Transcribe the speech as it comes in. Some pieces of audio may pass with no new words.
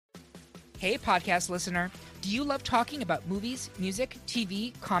Hey, podcast listener. Do you love talking about movies, music,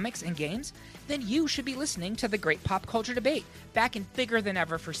 TV, comics, and games? Then you should be listening to The Great Pop Culture Debate, back and bigger than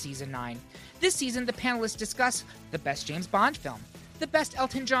ever for Season 9. This season, the panelists discuss the best James Bond film, the best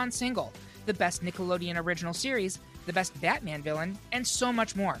Elton John single, the best Nickelodeon original series, the best Batman villain, and so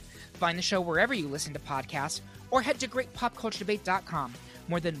much more. Find the show wherever you listen to podcasts, or head to greatpopculturedebate.com.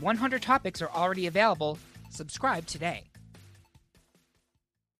 More than 100 topics are already available. Subscribe today.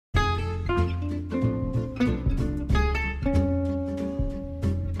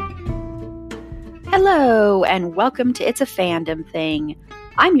 Hello, and welcome to It's a Fandom Thing.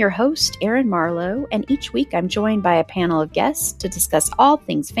 I'm your host, Erin Marlowe, and each week I'm joined by a panel of guests to discuss all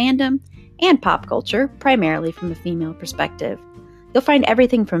things fandom and pop culture, primarily from a female perspective. You'll find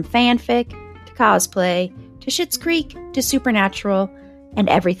everything from fanfic, to cosplay, to Schitt's Creek, to Supernatural, and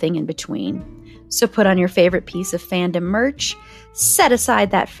everything in between. So put on your favorite piece of fandom merch, set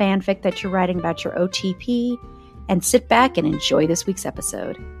aside that fanfic that you're writing about your OTP, and sit back and enjoy this week's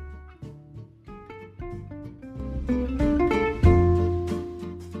episode.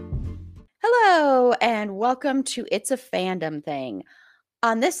 Hello, and welcome to It's a Fandom Thing.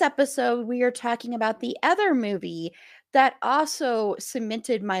 On this episode, we are talking about the other movie that also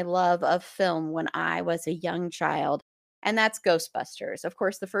cemented my love of film when I was a young child, and that's Ghostbusters. Of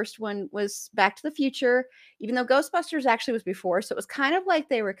course, the first one was Back to the Future, even though Ghostbusters actually was before, so it was kind of like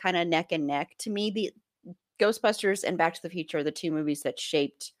they were kind of neck and neck. To me, the Ghostbusters and Back to the Future are the two movies that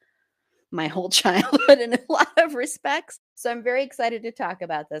shaped my whole childhood in a lot of respects. So I'm very excited to talk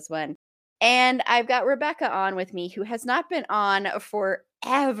about this one. And I've got Rebecca on with me, who has not been on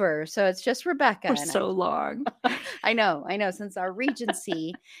forever. So it's just Rebecca. For so long. I know, since our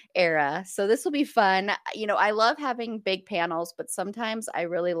Regency era. So this will be fun. You know, I love having big panels, but sometimes I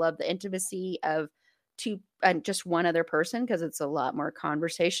really love the intimacy of two and just one other person because it's a lot more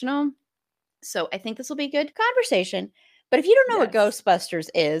conversational. So I think this will be a good conversation. But if you don't know what Ghostbusters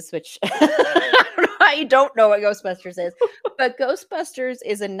is, which I don't know how you don't know what Ghostbusters is, but Ghostbusters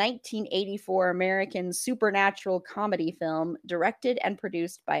is a 1984 American supernatural comedy film directed and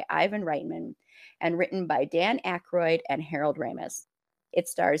produced by Ivan Reitman and written by Dan Aykroyd and Harold Ramis. It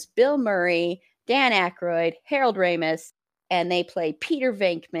stars Bill Murray, Dan Aykroyd, Harold Ramis, and they play Peter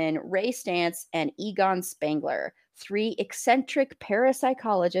Venkman, Ray Stantz, and Egon Spengler, three eccentric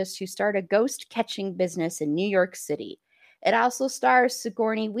parapsychologists who start a ghost-catching business in New York City. It also stars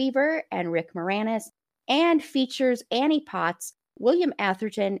Sigourney Weaver and Rick Moranis and features Annie Potts, William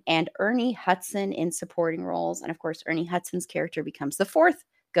Atherton, and Ernie Hudson in supporting roles. And of course, Ernie Hudson's character becomes the fourth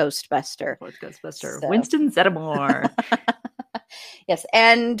Ghostbuster. So. Winston Zeddemore. Yes,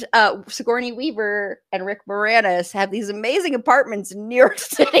 and Sigourney Weaver and Rick Moranis have these amazing apartments in New York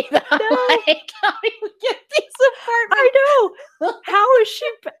City that I'm like, how do you get these apartments? I know. How is she?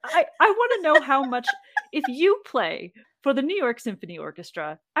 I want to know how much, if you play for the New York Symphony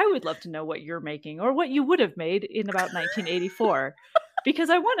Orchestra, I would love to know what you're making or what you would have made in about 1984, because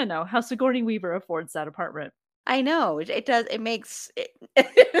I want to know how Sigourney Weaver affords that apartment. I know it does. It makes it,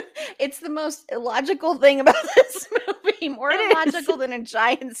 it's the most illogical thing about this movie. More illogical than a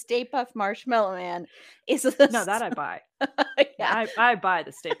giant Stay Puft Marshmallow Man is this. No, that I buy. Yeah. I buy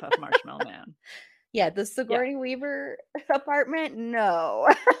the Stay Puft Marshmallow Man. Yeah, the Sigourney Weaver apartment. No.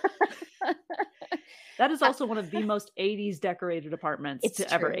 That is also one of the most 80s decorated apartments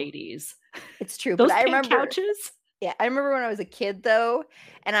ever 80s. It's true. Those but I remember couches. Yeah, I remember when I was a kid, though,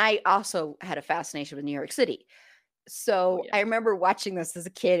 and I also had a fascination with New York City. So I remember watching this as a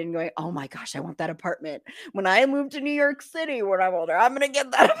kid and going, oh my gosh, I want that apartment. When I move to New York City when I'm older, I'm going to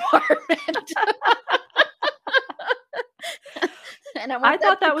get that apartment. And I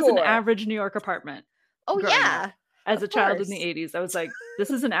thought that was an average New York apartment. Oh, yeah. Up. As a child in the 80s, I was like,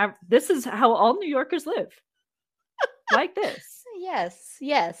 this is how all New Yorkers live. Like this.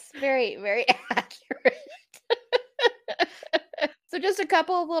 Yes. Very, very accurate. So just a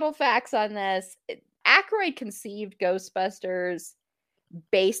couple of little facts on this. Aykroyd conceived Ghostbusters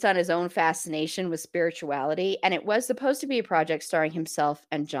based on his own fascination with spirituality, and it was supposed to be a project starring himself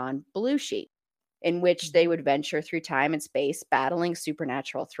and John Belushi, in which they would venture through time and space battling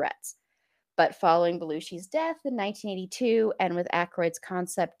supernatural threats. But following Belushi's death in 1982, and with Aykroyd's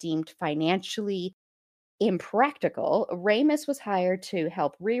concept deemed financially impractical, Ramis was hired to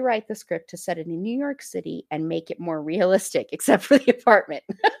help rewrite the script to set it in New York City and make it more realistic, except for the apartment.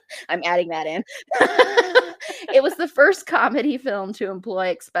 I'm adding that in. It was the first comedy film to employ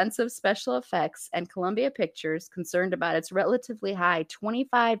expensive special effects, and Columbia Pictures, concerned about its relatively high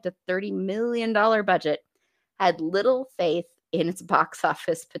 $25 to $30 million budget, had little faith in its box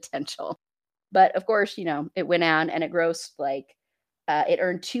office potential. But of course, you know, it went on and it grossed like It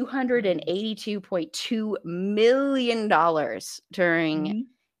earned $282.2 million during Mhm.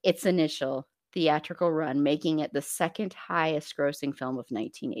 its initial theatrical run, making it the second highest grossing film of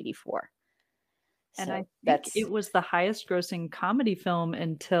 1984. And So I think that's it was the highest grossing comedy film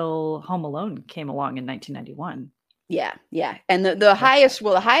until Home Alone came along in 1991. yeah. And the highest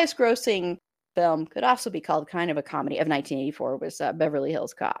grossing film could also be called kind of a comedy of 1984 was Beverly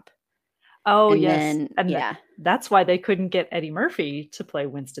Hills Cop. Oh, And yes. then, And yeah. that's why they couldn't get Eddie Murphy to play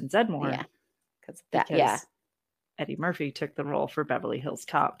Winston Zedmore. Yeah. Because Yeah. Eddie Murphy took the role for Beverly Hills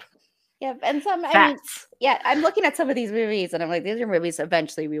Cop. Yeah, and I mean, Facts. yeah, I'm looking at some of these movies and I'm like, these are movies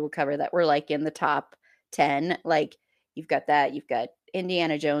eventually we will cover that were like in the top 10. Like you've got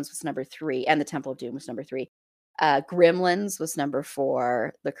Indiana Jones was number 3 and the Temple of Doom was number 3. Gremlins was number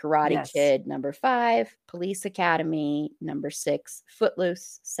 4, The Karate Yes. Kid number 5, Police Academy number 6,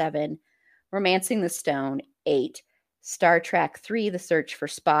 Footloose 7, Romancing the Stone 8, Star Trek 3, The Search for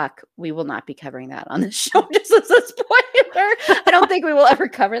Spock. We will not be covering that on the show, just as a spoiler. I don't think we will ever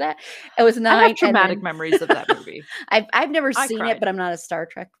cover that. It was 9. I have traumatic memories of that movie. I've never I seen cried. it, but I'm not a Star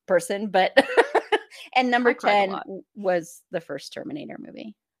Trek person. But and number I cried a 10 lot. was the first Terminator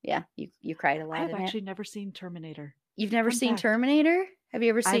movie. Yeah, you cried a lot. I have in actually it. never seen Terminator. You've never Fun seen fact. Terminator? Have you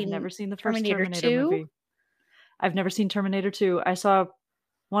ever I've seen? never seen the first Terminator Terminator 2? movie. I've never seen Terminator 2. I saw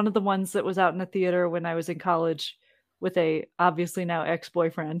one of the ones that was out in the theater when I was in college with a obviously now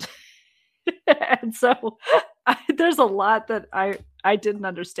ex-boyfriend. And so there's a lot that I didn't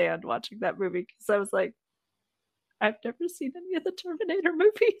understand watching that movie because I was like, I've never seen any of the Terminator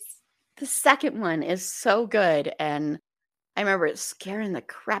movies. The second one is so good, and I remember it scaring the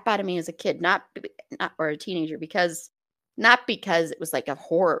crap out of me as a kid, not or a teenager, not because it was like a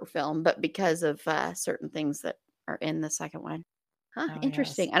horror film, but because of certain things that are in the second one. Huh, Oh,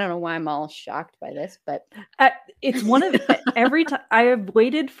 interesting. yes. I don't know why I'm all shocked by this, but It's one of every time I have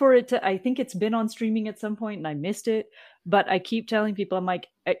waited for it to. I think it's been on streaming at some point and I missed it, but I keep telling people, I'm like,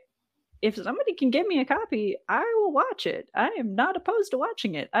 if somebody can give me a copy, I will watch it. I am not opposed to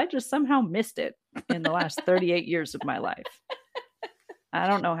watching it. I just somehow missed it in the last 38 years of my life. I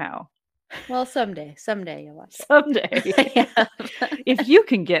don't know how. well, someday you'll watch it. Someday. Yeah. If you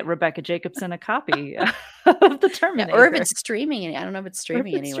can get Rebecca Jacobson a copy of the Yeah, Terminator. or if it's streaming, I don't know if it's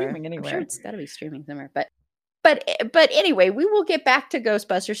streaming it's anywhere. streaming I'm sure anywhere. it's got to be streaming somewhere. But anyway, we will get back to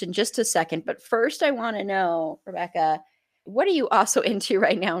Ghostbusters in just a second. But first, I want to know, Rebecca, what are you also into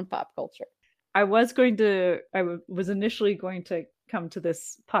right now in pop culture? I was initially going to come to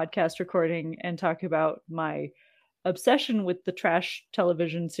this podcast recording and talk about my obsession with the trash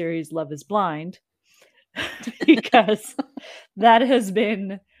television series Love is Blind, because that has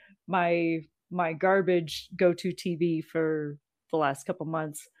been my garbage go-to TV for the last couple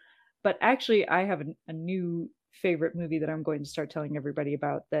months. But actually, I have a new favorite movie that I'm going to start telling everybody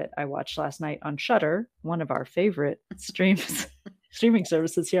about that I watched last night on Shudder, one of our favorite streaming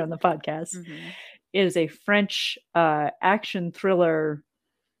services here on the podcast. Mm-hmm. It is a French action thriller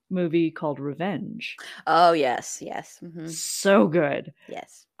movie called Revenge. Oh, yes. Mm-hmm. So good.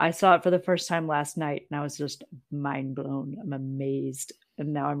 Yes. I saw it for the first time last night and I was just mind blown. I'm amazed.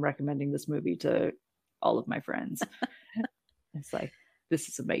 And now I'm recommending this movie to all of my friends. It's like, this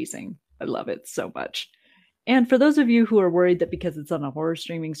is amazing. I love it so much. And for those of you who are worried that because it's on a horror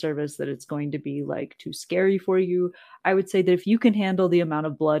streaming service that it's going to be like too scary for you, I would say that if you can handle the amount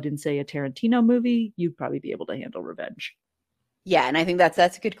of blood in, say, a Tarantino movie, you'd probably be able to handle Revenge. Yeah, and I think that's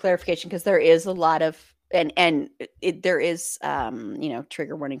a good clarification because there is a lot of there is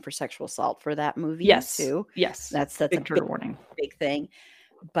trigger warning for sexual assault for that movie too. Yes. That's big a trigger warning. Big thing.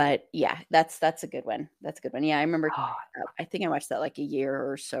 But yeah, that's a good one. That's a good one. Yeah, I remember I think I watched that like a year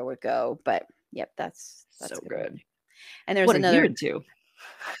or so ago, but yep, that's so a good. One. And there's what another a year or two.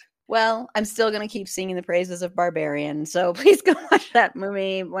 Well, I'm still going to keep singing the praises of Barbarian. So please go watch that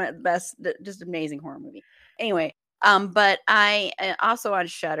movie. One of the best, just amazing horror movie. Anyway, but I also on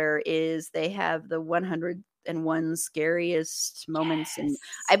Shudder is they have the 101 scariest moments. And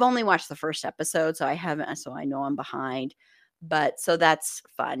I've only watched the first episode, so I know I'm behind. But so that's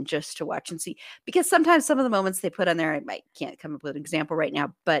fun just to watch and see, because sometimes some of the moments they put on there, I can't come up with an example right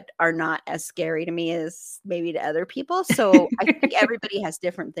now, but are not as scary to me as maybe to other people. So I think everybody has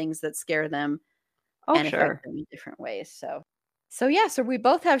different things that scare them and affect them in different ways. So yeah, so we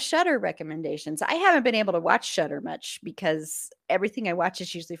both have Shudder recommendations. I haven't been able to watch Shudder much because everything I watch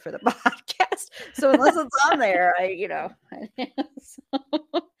is usually for the podcast. So unless it's on there,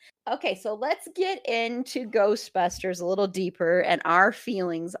 Okay, so let's get into Ghostbusters a little deeper and our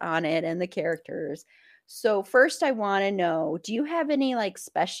feelings on it and the characters. So first I want to know, do you have any like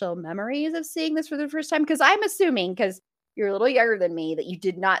special memories of seeing this for the first time? Because I'm assuming, because you're a little younger than me, that you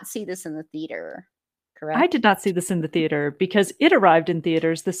did not see this in the theater, correct? I did not see this in the theater because it arrived in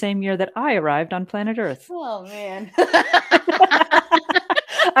theaters the same year that I arrived on planet Earth. Oh, man.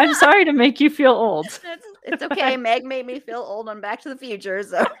 I'm sorry to make you feel old. It's okay. Meg made me feel old on Back to the Future,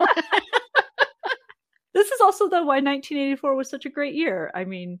 so... This is also, though, why 1984 was such a great year. I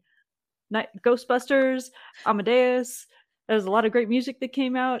mean, Ghostbusters, Amadeus, there's a lot of great music that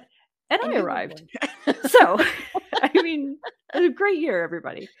came out, and I arrived. So, I mean, it was a great year,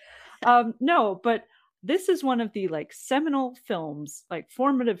 everybody. No, but this is one of the like seminal films, like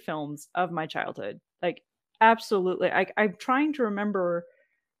formative films of my childhood. Like, absolutely. I'm trying to remember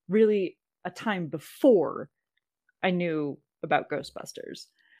really a time before I knew about Ghostbusters.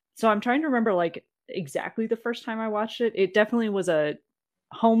 So I'm trying to remember like exactly the first time I watched it. It definitely was a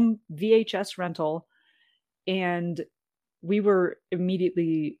home VHS rental, and we were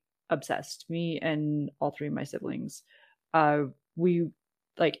immediately obsessed, me and all three of my siblings. We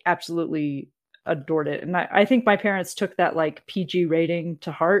like absolutely adored it, and I think my parents took that like PG rating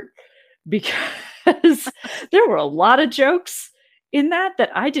to heart, because there were a lot of jokes in that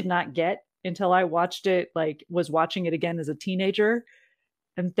I did not get until I watched it, like was watching it again as a teenager,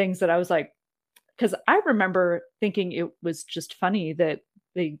 and things that I was like, because I remember thinking it was just funny that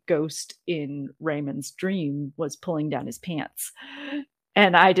the ghost in Raymond's dream was pulling down his pants.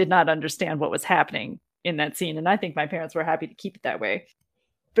 And I did not understand what was happening in that scene. And I think my parents were happy to keep it that way.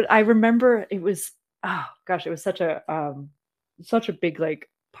 But I remember it was, oh gosh, it was such a big like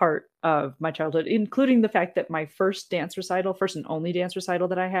part of my childhood, including the fact that my first and only dance recital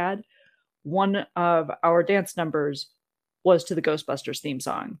that I had, one of our dance numbers was to the Ghostbusters theme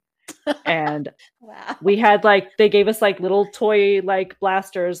song. And wow. We had like, they gave us like little toy like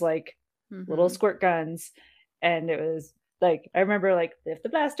blasters, like little squirt guns, and it was like, I remember like lift the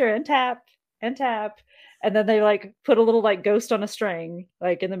blaster and tap, and then they like put a little like ghost on a string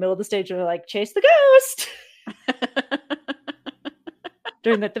like in the middle of the stage, and they're like, chase the ghost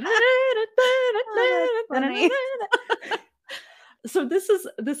during the So this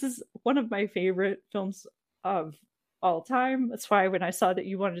is one of my favorite films of all time. That's why when I saw that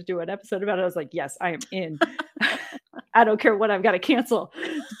you wanted to do an episode about it, I was like, yes, I am in. I don't care what I've got to cancel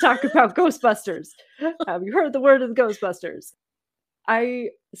to talk about Ghostbusters. Have you heard the word of the Ghostbusters? I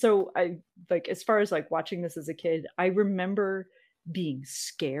like, as far as like watching this as a kid, I remember being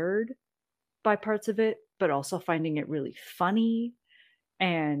scared by parts of it, but also finding it really funny,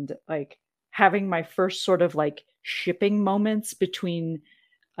 and like having my first sort of like shipping moments between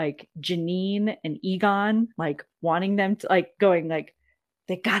like Janine and Egon, like wanting them to like going like,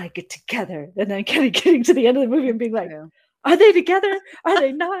 they gotta get together, and then kind of getting to the end of the movie and being like, are they together? Are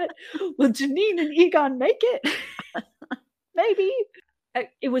they not? Will Janine and Egon make it? Maybe.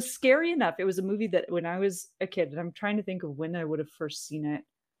 It was scary enough. It was a movie that when I was a kid, and I'm trying to think of when I would have first seen it,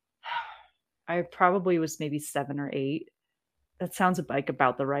 I probably was maybe 7 or 8. That sounds like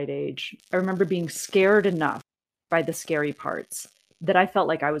about the right age. I remember being scared enough by the scary parts that I felt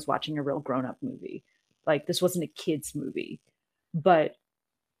like I was watching a real grown-up movie. Like, this wasn't a kid's movie, but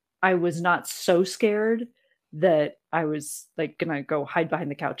I was not so scared that I was like gonna go hide behind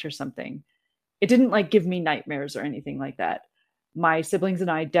the couch or something. It didn't like give me nightmares or anything like that. My siblings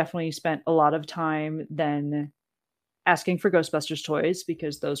and I definitely spent a lot of time then asking for Ghostbusters toys,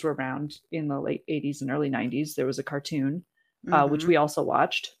 because those were around in the late 80s and early 90s. There was a cartoon, which we also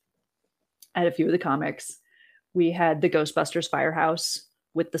watched. I had a few of the comics. We had the Ghostbusters firehouse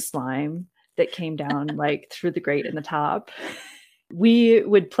with the slime that came down like through the grate in the top. We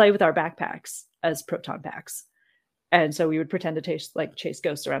would play with our backpacks as proton packs. And so we would pretend to chase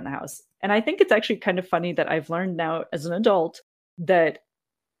ghosts around the house. And I think it's actually kind of funny that I've learned now as an adult that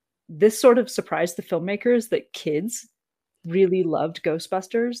this sort of surprised the filmmakers that kids really loved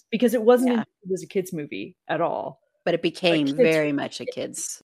Ghostbusters, because it wasn't it was a kids movie at all. But it became Like, very much a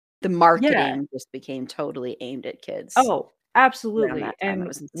kids. The marketing just became totally aimed at kids. Oh, absolutely. Time,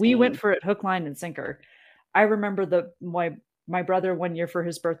 and we went for it hook, line, and sinker. I remember my brother one year for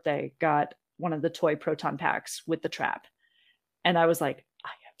his birthday got one of the toy proton packs with the trap. And I was like, I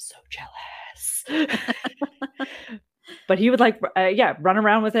am so jealous. But he would like, run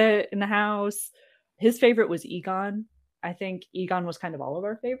around with it in the house. His favorite was Egon. I think Egon was kind of all of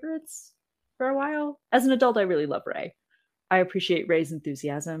our favorites for a while. As an adult, I really love Ray. I appreciate Ray's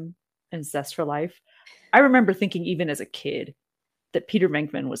enthusiasm and zest for life. I remember thinking even as a kid that Peter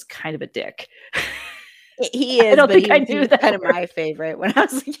Venkman was kind of a dick. He is. I don't think I knew that. Kind of my favorite when I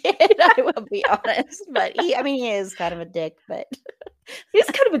was a kid. I will be honest, but he is kind of a dick. But he's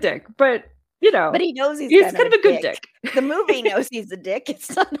kind of a dick. But You know, but he knows he's kind kind of a good dick. The movie knows he's a dick.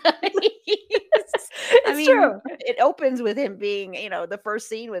 It's not It's true. It opens with him being, the first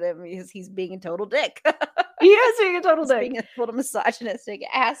scene with him is he's being a total dick. He is being a total dick. Being a total misogynistic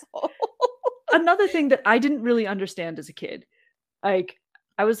asshole. Another thing that I didn't really understand as a kid, like,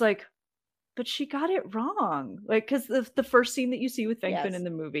 I was like, but she got it wrong. Like, because the first scene that you see with Venkman in the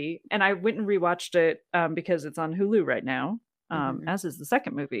movie, and I went and rewatched it because it's on Hulu right now, as is the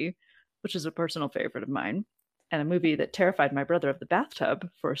second movie, which is a personal favorite of mine, and a movie that terrified my brother of the bathtub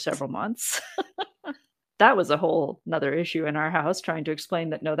for several months. That was a whole nother issue in our house, trying to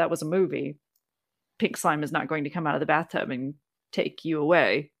explain that, no, that was a movie. Pink slime is not going to come out of the bathtub and take you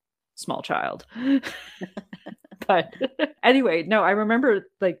away, small child. But anyway, no, I remember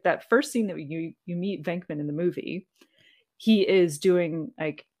like that first scene that you meet Venkman in the movie. He is doing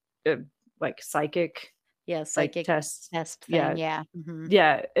like psychic, psychic test thing,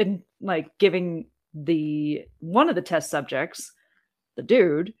 yeah, and like giving one of the test subjects, the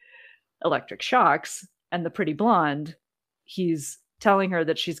dude, electric shocks, and the pretty blonde. He's telling her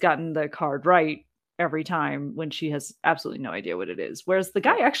that she's gotten the card right every time when she has absolutely no idea what it is. Whereas the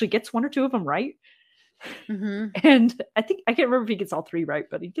guy actually gets one or two of them right. And I think, I can't remember if he gets all three right,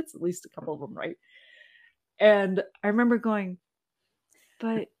 but he gets at least a couple of them right. And I remember going,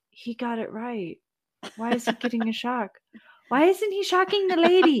 but he got it right. Why is he getting a shock? Why isn't he shocking the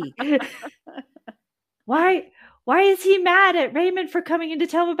lady? Why is he mad at Raymond for coming in to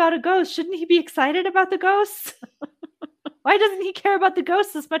tell him about a ghost? Shouldn't he be excited about the ghosts? Why doesn't he care about the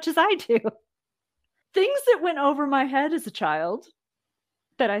ghosts as much as I do? Things that went over my head as a child,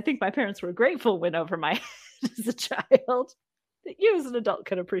 that I think my parents were grateful went over my head as a child, that you as an adult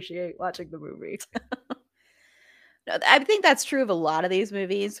can appreciate watching the movie. No, I think that's true of a lot of these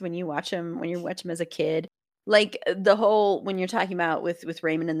movies when you watch them as a kid. Like the whole, when you're talking about with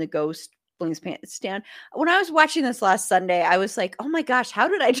Raymond and the ghost pulling his pants down. When I was watching this last Sunday, I was like, oh my gosh, how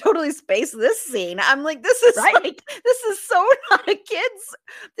did I totally space this scene? I'm like, this is right. This is so not a kid's.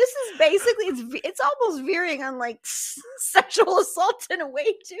 This is basically, it's almost veering on like sexual assault in a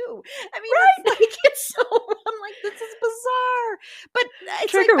way too. I mean, it's so, I'm like, this is bizarre. But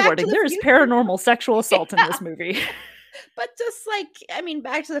it's trigger like warning, there is paranormal sexual assault in this movie. But just like, I mean,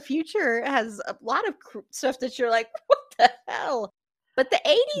 Back to the Future has a lot of stuff that you're like, what the hell? But the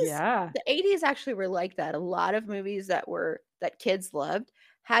 80s actually were like that. A lot of movies that kids loved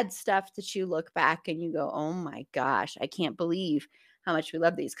had stuff that you look back and you go, oh my gosh, I can't believe how much we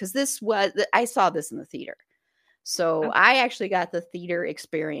love these. Because I saw this in the theater. So I actually got the theater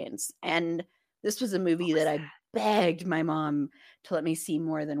experience. And this was a movie that I begged my mom to let me see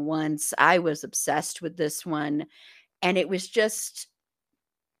more than once. I was obsessed with this one. And it was just,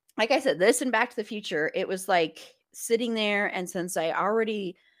 like I said, this and Back to the Future, it was like sitting there, and since I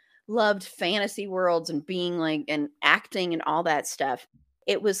already loved fantasy worlds and being like, and acting and all that stuff,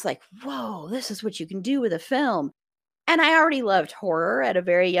 it was like, whoa, this is what you can do with a film. And I already loved horror at a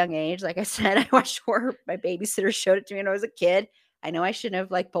very young age. Like I said, I watched horror. My babysitter showed it to me when I was a kid. I know I shouldn't have,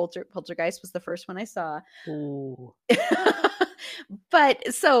 like Poltergeist was the first one I saw. Ooh.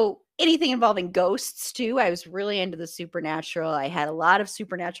 But so anything involving ghosts too, I was really into the supernatural. I had a lot of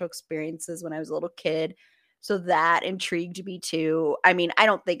supernatural experiences when I was a little kid. So that intrigued me too. I mean, I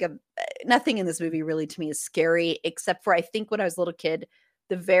don't think of nothing in this movie really to me is scary, except for I think when I was a little kid,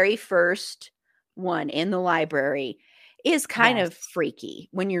 the very first one in the library is kind of freaky.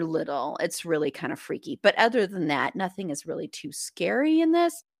 When you're little, it's really kind of freaky. But other than that, nothing is really too scary in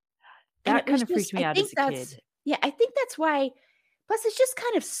this. That kind of freaked me out as a kid. Yeah, I think that's why. Plus, it's just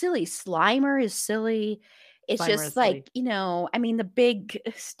kind of silly. Slimer is silly. It's just like, I mean, the big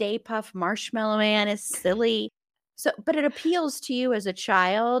Stay Puft Marshmallow Man is silly. So, but it appeals to you as a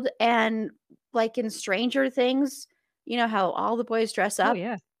child. And like in Stranger Things, you know how all the boys dress up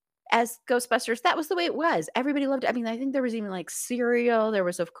as Ghostbusters. That was the way it was. Everybody loved it. I mean, I think there was even like cereal. There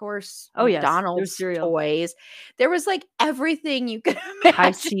was, of course, McDonald's toys. There was like everything you could imagine.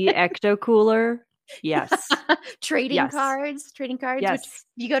 High-C Ecto Cooler. Yes. Trading cards. Yes. Which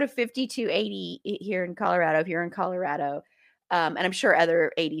you go to 5280 here in Colorado. If you're in Colorado, and I'm sure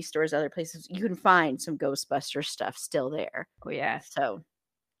other 80 stores, other places, you can find some Ghostbuster stuff still there. Oh yeah. So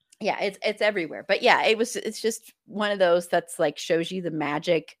yeah, it's everywhere. But yeah, it's just one of those that's like shows you the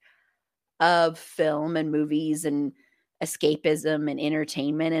magic of film and movies and escapism and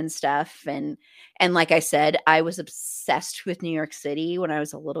entertainment and stuff. And like I said, I was obsessed with New York City when I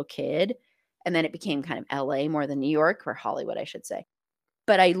was a little kid. And then it became kind of LA more than New York, or Hollywood, I should say.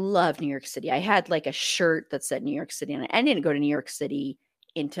 But I love New York City. I had like a shirt that said New York City on it. I didn't go to New York City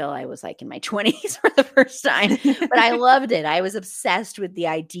until I was like in my 20s for the first time. But I loved it. I was obsessed with the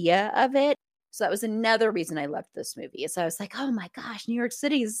idea of it. So that was another reason I loved this movie. So I was like, oh my gosh, New York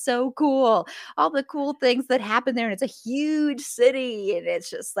City is so cool. All the cool things that happen there. And it's a huge city and it's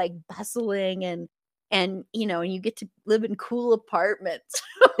just like bustling and you know, and you get to live in cool apartments.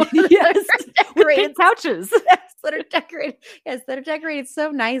 Yes, with pink couches. That are decorated. Yes, that are decorated so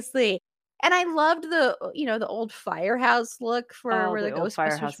nicely. And I loved the, you know, the old firehouse look for where the old Ghostbusters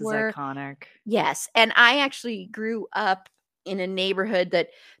firehouse were. is iconic. Yes, and I actually grew up in a neighborhood that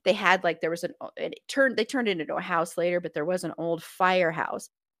they had like there was they turned it into a house later, but there was an old firehouse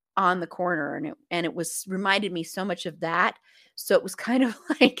on the corner, and it was reminded me so much of that. So it was kind of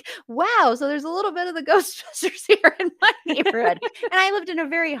like, wow, so there's a little bit of the Ghostbusters here in my neighborhood. And I lived in a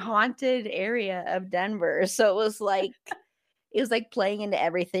very haunted area of Denver. So it was like playing into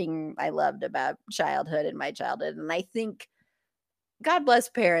everything I loved about childhood and my childhood. And I think God bless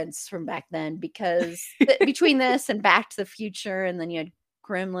parents from back then, because between this and Back to the Future, and then you had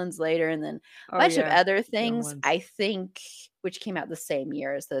Gremlins later, and then a bunch of other things, I think, which came out the same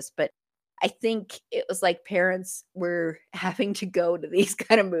year as this, but I think it was like parents were having to go to these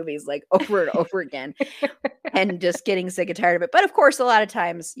kind of movies like over and over again and just getting sick and tired of it. But of course, a lot of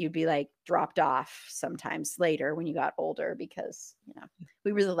times you'd be like dropped off sometimes later when you got older, because, you know,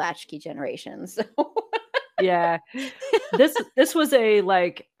 we were the latchkey generation. So yeah, this was a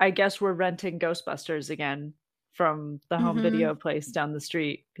like, I guess we're renting Ghostbusters again from the home video place down the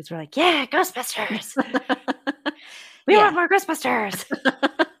street, because we're like, yeah, Ghostbusters. We want more Ghostbusters.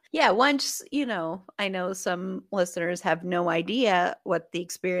 Yeah, once, you know, I know some listeners have no idea what the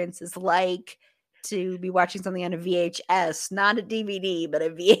experience is like to be watching something on a VHS, not a DVD, but a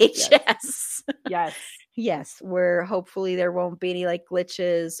VHS. Yes. Yes, where hopefully there won't be any like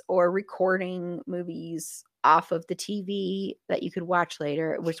glitches or recording movies off of the TV that you could watch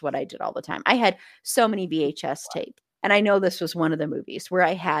later, which is what I did all the time. I had so many VHS tapes. And I know this was one of the movies where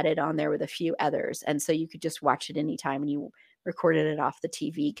I had it on there with a few others. And so you could just watch it anytime, and you recorded it off the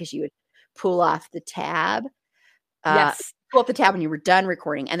TV because you would pull off the tab. Yes. Pull up the tab when you were done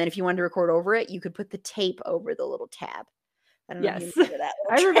recording. And then if you wanted to record over it, you could put the tape over the little tab. I don't know if you remember that.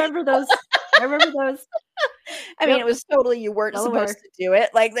 I remember those. I remember those. I mean, it was totally, you weren't supposed to do it.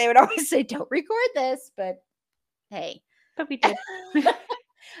 Like they would always say, don't record this, but hey. But we did.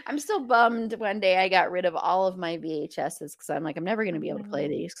 I'm still bummed one day I got rid of all of my VHSs, because I'm like, I'm never going to be able to play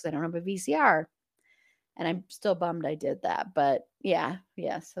these because I don't have a VCR. And I'm still bummed I did that. But yeah.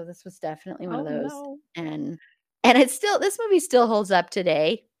 So this was definitely one of those. No. And it's still, this movie still holds up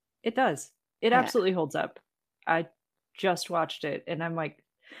today. It does. It absolutely holds up. I just watched it and I'm like,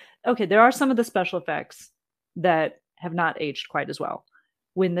 okay, there are some of the special effects that have not aged quite as well.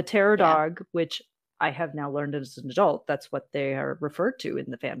 When the terror dog, which I have now learned as an adult, that's what they are referred to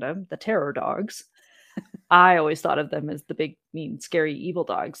in the fandom, the terror dogs. I always thought of them as the big, mean, scary, evil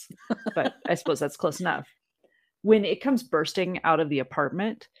dogs, but I suppose that's close enough. When it comes bursting out of the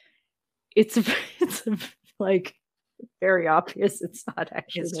apartment, it's like very obvious it's not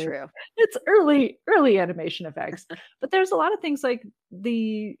actually It's true. It's early animation effects, but there's a lot of things like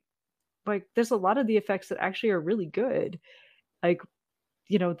there's a lot of the effects that actually are really good, like,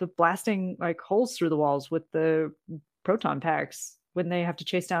 you know, the blasting like holes through the walls with the proton packs when they have to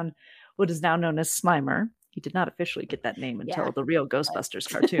chase down what is now known as Slimer. He did not officially get that name until the real Ghostbusters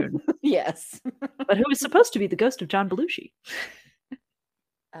cartoon. Yes. But who was supposed to be the ghost of John Belushi.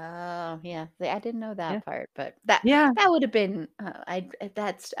 Oh yeah, I didn't know that part, but that would have been. I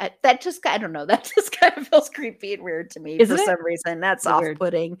don't know. That just kind of feels creepy and weird to me. Isn't for some reason. That's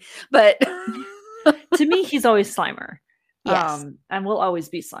off-putting. But to me, he's always Slimer. Yes, and will always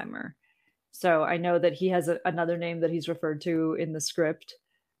be Slimer. So I know that he has another name that he's referred to in the script,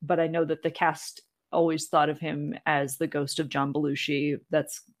 but I know that the cast always thought of him as the ghost of John Belushi.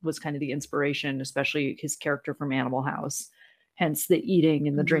 Was kind of the inspiration, especially his character from Animal House. Hence the eating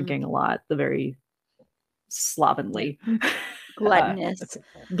and the drinking a lot, the very slovenly. Gluttonous.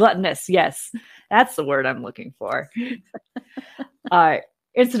 Gluttonous, yes. That's the word I'm looking for.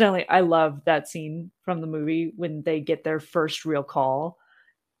 Incidentally, I love that scene from the movie when they get their first real call,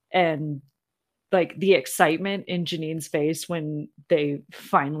 and like the excitement in Janine's face when they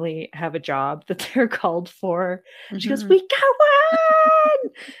finally have a job that they're called for. She goes, "We got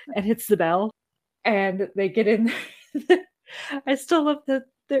one!" and hits the bell, and they get in. I still love that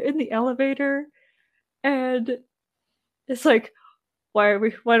they're in the elevator, and it's like, why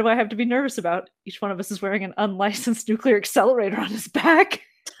do I have to be nervous about? Each one of us is wearing an unlicensed nuclear accelerator on his back.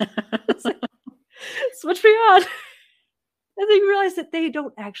 It's like, switch me on. And then you realize that they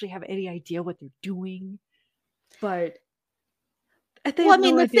don't actually have any idea what they're doing. But They Well, I have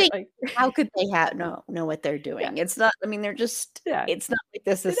mean, no the idea. thing, Like, how could they know what they're doing? It's not. I mean, they're just. yeah, It's not like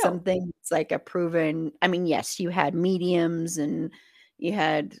this they is don't. something that's like a proven. I mean, yes, you had mediums and you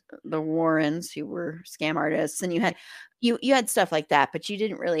had the Warrens who were scam artists, and you had stuff like that, but you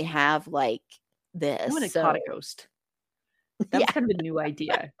didn't really have like No this. one had So caught a ghost. That was yeah, kind of a new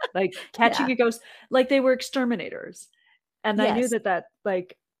idea. Like catching yeah, a ghost, like they were exterminators. And I knew yes. that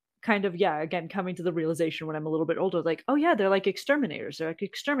like kind of, yeah, again, coming to the realization when I'm a little bit older, like, oh yeah, they're like exterminators. They're like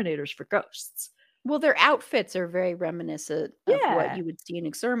exterminators for ghosts. Well, their outfits are very reminiscent of what Yeah. you would see an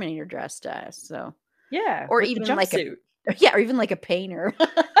exterminator dressed as. So, Yeah. or With the even like jumpsuit. or even like a painter.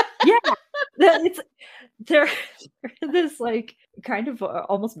 Yeah. It's they're this like kind of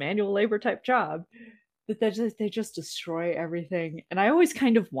almost manual labor type job that they just destroy everything. And I always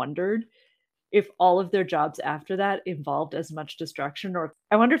kind of wondered if all of their jobs after that involved as much destruction, or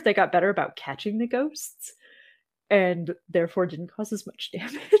I wonder if they got better about catching the ghosts and therefore didn't cause as much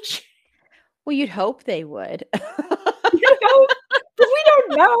damage. Well, you'd hope they would. You know, but we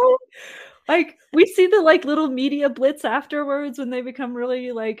don't know. Like we see the like little media blitz afterwards when they become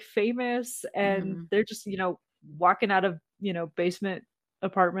really like famous and they're just, walking out of, basement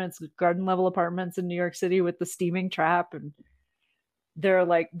apartments, garden level apartments in New York City with the steaming trap, and they're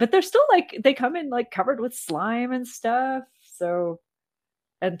like, but they're still like, they come in like covered with slime and stuff. So,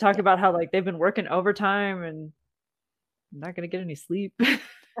 and talk about how like they've been working overtime and not going to get any sleep.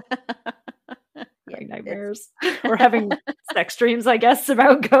 Having nightmares or having sex dreams, I guess,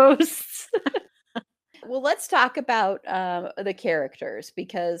 about ghosts. Well, let's talk about the characters,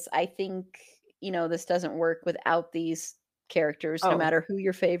 because I think, this doesn't work without these characters, no matter who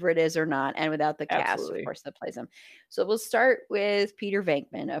your favorite is or not, and without the cast, of course, that plays them. So we'll start with Peter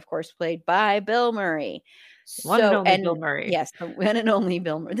Venkman, of course, played by Bill Murray. One and only Bill Murray. Yes, the one and only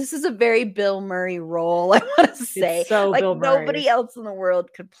Bill Murray. This is a very Bill Murray role, I want to say. It's so like Bill Murray. Nobody else in the world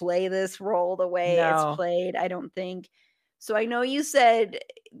could play this role the way it's No. played, I don't think. So I know you said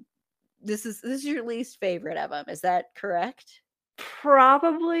this is your least favorite of them. Is that correct?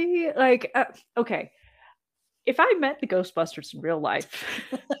 Probably. Like, okay. If I met the Ghostbusters in real life,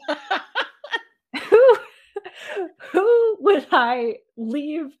 who would I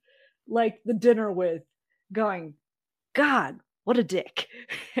leave like the dinner with going, God, what a dick?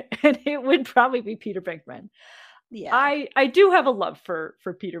 And it would probably be Peter Venkman. Yeah. I do have a love for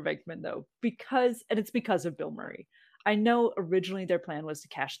Peter Venkman though, because it's because of Bill Murray. I know originally their plan was to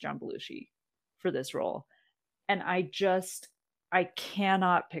cast John Belushi for this role. And I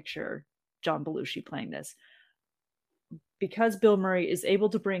cannot picture John Belushi playing this. Because Bill Murray is able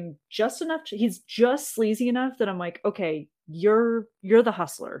to bring just enough, he's just sleazy enough that I'm like, okay, you're the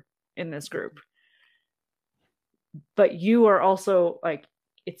hustler in this group. But you are also like,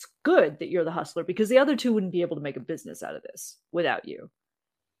 it's good that you're the hustler because the other two wouldn't be able to make a business out of this without you.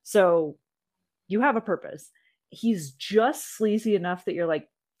 So you have a purpose. He's just sleazy enough that you're like,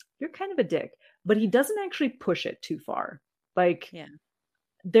 you're kind of a dick, but he doesn't actually push it too far. Like, yeah,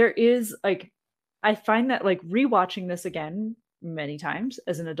 there is like, I find that like rewatching this again many times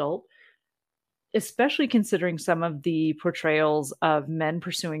as an adult, especially considering some of the portrayals of men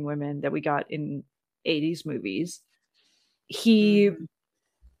pursuing women that we got in 80s movies, he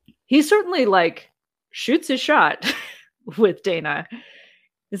certainly like shoots his shot with Dana.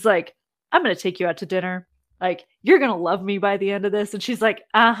 It's like, I'm going to take you out to dinner. Like, you're going to love me by the end of this. And she's like,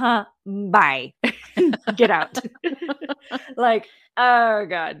 bye. Get out. Like, oh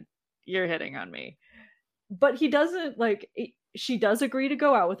God, you're hitting on me. But he doesn't like, she does agree to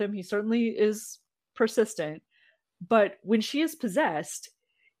go out with him. He certainly is persistent. But when she is possessed,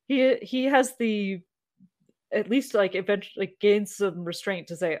 he has the, at least like eventually gains some restraint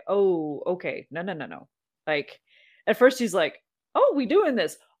to say, oh, okay, no. Like, at first he's like, oh, we doing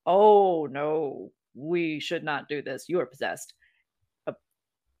this? Oh no, we should not do this. You are possessed.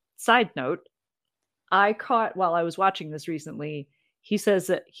 Side note, I caught while I was watching this recently, he says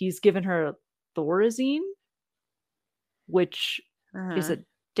that he's given her Thorazine, which is a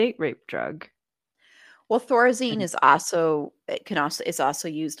date rape drug. Well, Thorazine is also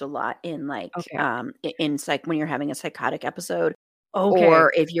used a lot in like in like when you're having a psychotic episode,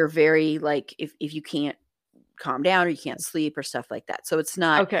 or if you're very like if you can't calm down or you can't sleep or stuff like that. So it's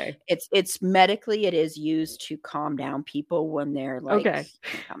not it's medically it is used to calm down people when they're like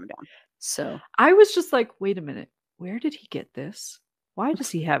calm down. So I was just like, wait a minute, where did he get this? Why does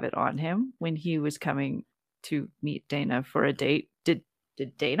he have it on him when he was coming to meet Dana for a date?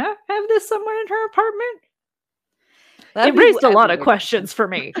 Did Dana have this somewhere in her apartment? It raised a lot of questions for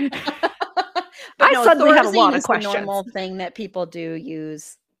me. I suddenly had a lot of questions. A normal thing that people do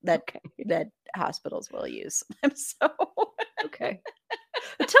use that Okay. that hospitals will use. So Okay.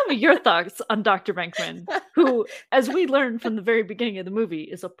 Tell me your thoughts on Dr. Venkman, who, as we learned from the very beginning of the movie,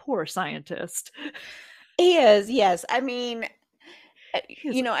 is a poor scientist. he is, yes. I mean, He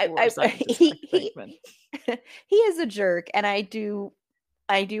is you a know, poor scientist, he Dr. Venkman. he is a jerk, and I do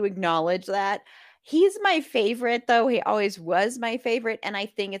acknowledge that. He's my favorite, though. He always was my favorite, and I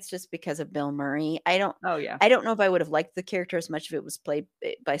think it's just because of Bill Murray. Oh, yeah. I don't know if I would have liked the character as much if it was played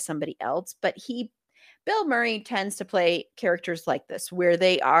by somebody else, but Bill Murray tends to play characters like this where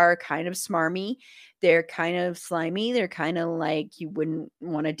they are kind of smarmy, they're kind of slimy, they're kind of like you wouldn't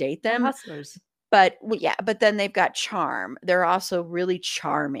want to date They're them. hustlers. But well, yeah, but then they've got charm. They're also really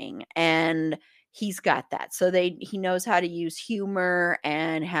charming, and he's got that. So he knows how to use humor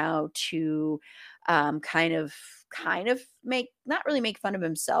and how to kind of make not really make fun of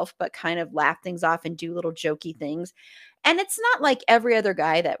himself, but kind of laugh things off and do little jokey things. And it's not like every other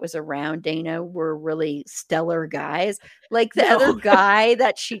guy that was around Dana were really stellar guys. Like the other No. guy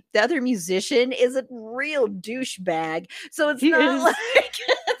the other musician is a real douchebag. So it's He not is. like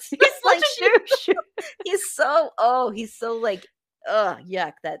it's He's not like such a douche. he's so like,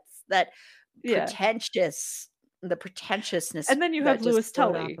 yuck. That Yeah. pretentious, the pretentiousness. And then you that have just Louis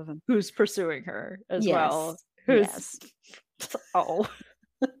flowed Tully, off of him. who's pursuing her as Yes, well. Who's yes. oh.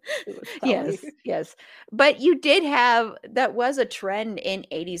 Louis Yes, Tully. yes. But you did have that was a trend in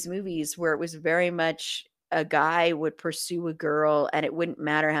 80s movies where it was very much a guy would pursue a girl and it wouldn't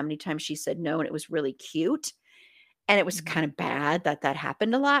matter how many times she said no, and it was really cute. And it was Mhm. kind of bad that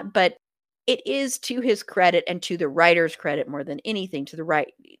happened a lot, but it is to his credit and to the writer's credit more than anything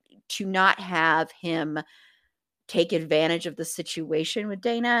to not have him take advantage of the situation with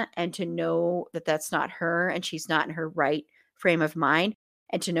Dana and to know that that's not her and she's not in her right frame of mind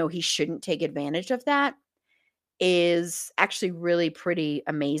and to know he shouldn't take advantage of that is actually really pretty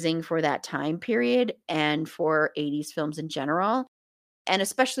amazing for that time period and for 80s films in general. And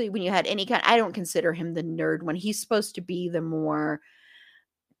especially when you had any kind I don't consider him the nerd one. He's supposed to be the more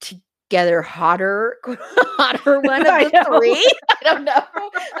together hotter one of I the know. three. I don't know.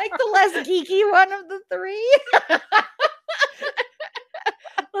 Like the less geeky one of the three.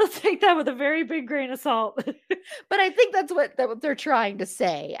 Let's take that with a very big grain of salt. But I think that's what they're trying to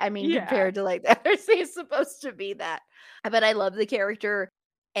say. I mean, Yeah. compared to like the others, he's supposed to be that. But I love the character.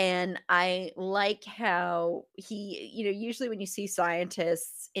 And I like how he, usually when you see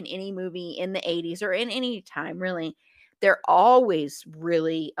scientists in any movie in the 80s or in any time, really, they're always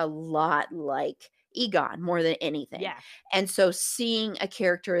really a lot like Egon more than anything. Yeah. And so seeing a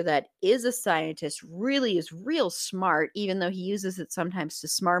character that is a scientist really is real smart, even though he uses it sometimes to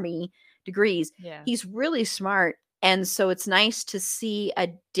smarmy degrees. Yeah. He's really smart. And so it's nice to see a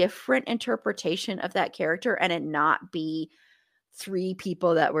different interpretation of that character and it not be three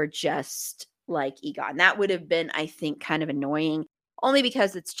people that were just like Egon. That would have been, I think, kind of annoying only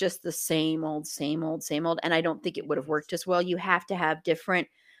because it's just the same old, same old, same old. And I don't think it would have worked as well. You have to have different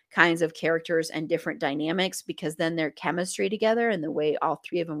kinds of characters and different dynamics because then their chemistry together and the way all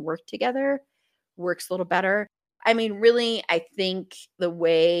three of them work together works a little better. I mean, really, I think the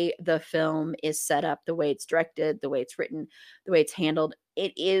way the film is set up, the way it's directed, the way it's written, the way it's handled,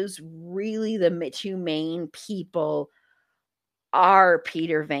 it is really the two main people are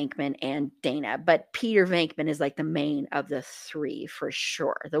Peter Venkman and Dana, but Peter Venkman is like the main of the three for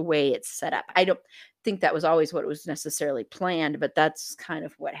sure, the way it's set up. I don't think that was always what was necessarily planned, but that's kind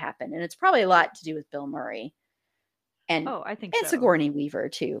of what happened. And it's probably a lot to do with Bill Murray and, I think and so. Sigourney Weaver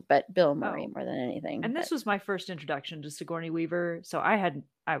too, but Bill Murray Oh. more than anything. And this was my first introduction to Sigourney Weaver. So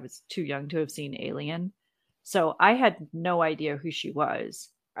I was too young to have seen Alien. So I had no idea who she was.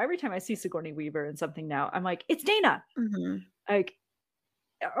 Every time I see Sigourney Weaver in something now, I'm like, it's Dana. Mhm.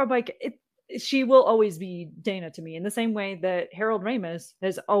 She will always be Dana to me in the same way that Harold Ramis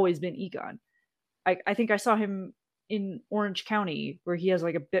has always been Egon. I think I saw him in Orange County where he has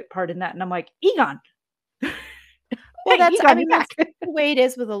like a bit part in that. And I'm like, Egon. Well, Hey, Egon, you're that's back. the way it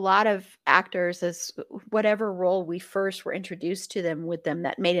is with a lot of actors is whatever role we first were introduced to them with them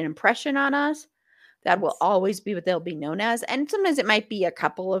that made an impression on us, that will Yes. always be what they'll be known as. And sometimes it might be a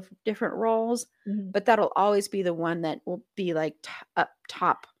couple of different roles, Mhm. but that'll always be the one that will be like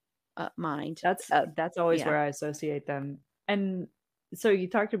top mind. That's always yeah. where I associate them. And so you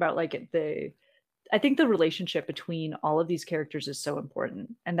talked about like I think the relationship between all of these characters is so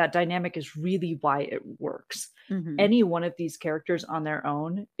important. And that dynamic is really why it works. Mhm. Any one of these characters on their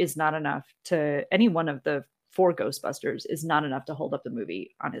own is not enough any one of the four Ghostbusters is not enough to hold up the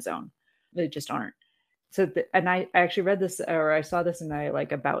movie on his own. They just aren't. So, and I actually read this or I saw this in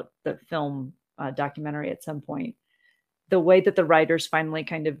about the film documentary at some point the way that the writers finally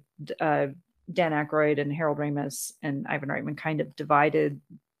kind of Dan Aykroyd and Harold Ramis and Ivan Reitman kind of divided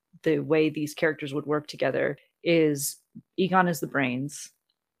the way these characters would work together is Egon is the brains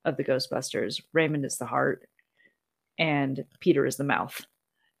of the Ghostbusters, Raymond is the heart, and Peter is the mouth.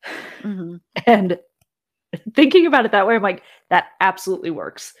 Mm-hmm. And thinking about it that way, I'm like, that absolutely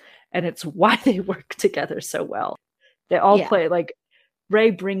works. And it's why they work together so well. They all play, like,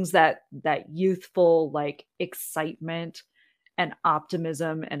 Ray brings that youthful, like, excitement and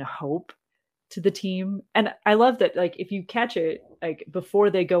optimism and hope to the team. And I love that, like, if you catch it, like, before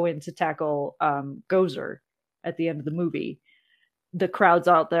they go in to tackle Gozer at the end of the movie, the crowd's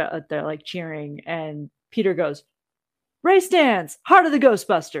out there, they're like cheering, and Peter goes, Ray stands, heart of the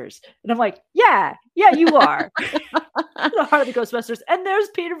Ghostbusters. And I'm like, yeah, you are. The heart of the Ghostbusters. And there's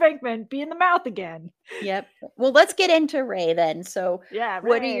Peter Venkman being the mouth again. Yep. Well, let's get into Ray then. So yeah, Ray.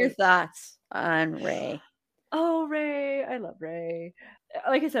 What are your thoughts on Ray? Oh, Ray. I love Ray.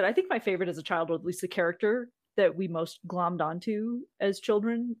 Like I said, I think my favorite as a child, or at least the character that we most glommed onto as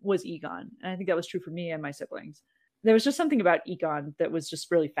children, was Egon. And I think that was true for me and my siblings. There was just something about Egon that was just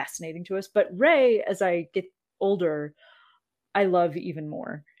really fascinating to us. But Ray, as I get older, I love even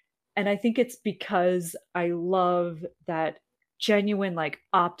more. And I think it's because I love that genuine, like,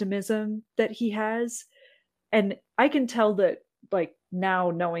 optimism that he has. And I can tell that, like,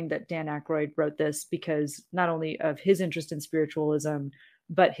 now knowing that Dan Aykroyd wrote this because not only of his interest in spiritualism,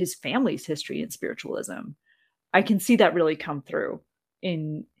 but his family's history in spiritualism, I can see that really come through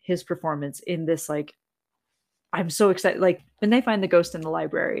in his performance in this. Like, I'm so excited. Like, when they find the ghost in the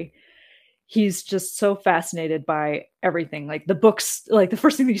library, he's just so fascinated by everything. Like, the books, like, the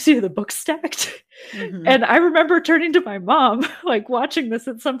first thing that you see are the books stacked. Mm-hmm. And I remember turning to my mom, like, watching this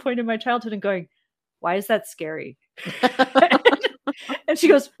at some point in my childhood and going, why is that scary? And she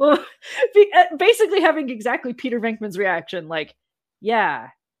goes, well, basically having exactly Peter Venkman's reaction. Like, yeah,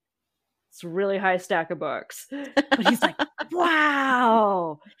 it's a really high stack of books. But he's like,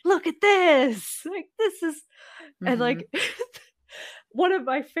 wow, look at this. Like, this is, mm-hmm. And like, one of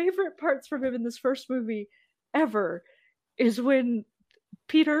my favorite parts from him in this first movie ever is when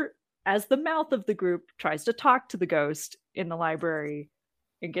Peter, as the mouth of the group, tries to talk to the ghost in the library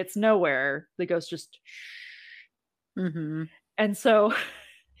and gets nowhere. The ghost just shh. Mm-hmm. And so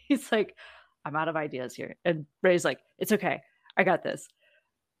he's like, I'm out of ideas here. And Ray's like, it's okay. I got this.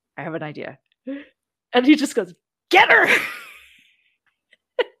 I have an idea. And he just goes, get her!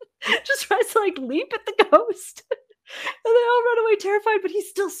 Just tries to, like, leap at the ghost. And they all run away terrified, but he's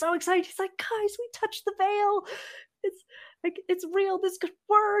still so excited. He's like, guys, we touched the veil. It's like, it's real. This could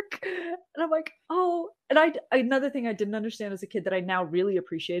work. And I'm like, oh. And another thing I didn't understand as a kid that I now really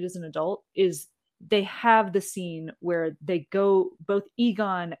appreciate as an adult is they have the scene where they go, both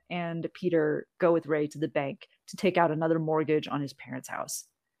Egon and Peter go with Ray to the bank to take out another mortgage on his parents' house.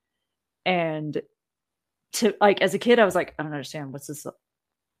 And to, like, as a kid, I was like, I don't understand. What's this?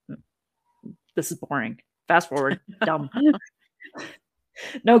 This is boring. Fast forward, dumb.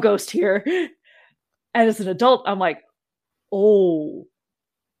 No ghost here. And as an adult, I'm like, oh,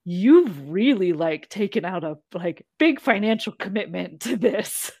 you've really, like, taken out a, like, big financial commitment to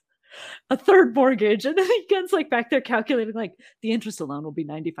this. A third mortgage. And then Egan's, like, back there calculating, like, the interest alone will be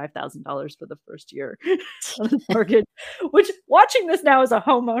 $95,000 for the first year on the mortgage. Which, watching this now as a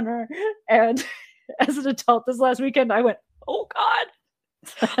homeowner and as an adult this last weekend, I went, oh God.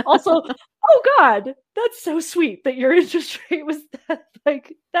 Also, oh God, that's so sweet that your interest rate was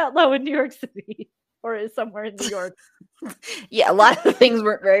that low in New York City, or is somewhere in New York. Yeah, a lot of things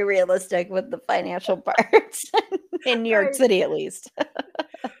weren't very realistic with the financial parts in New York City, at least.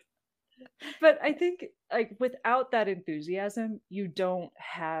 But I think, like, without that enthusiasm, you don't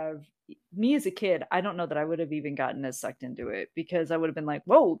have me as a kid. I don't know that I would have even gotten as sucked into it, because I would have been like,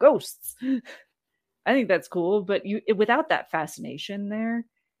 whoa, ghosts. I think that's cool. But without that fascination there,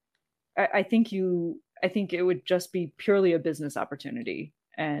 I think it would just be purely a business opportunity,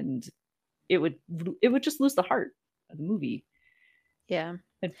 and it would just lose the heart of the movie. Yeah.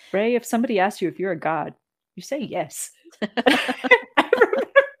 And Ray, if somebody asks you if you're a god, you say yes.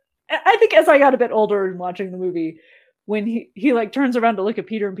 I think as I got a bit older and watching the movie, when he like turns around to look at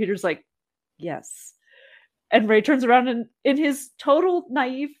Peter, and Peter's like, yes. And Ray turns around and in his total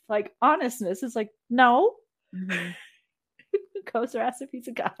naive, like, honestness is like, no. Mm-hmm. Gozer asks if he's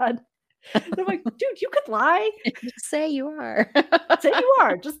a god. And I'm like, dude, you could lie. Just say you are. Say you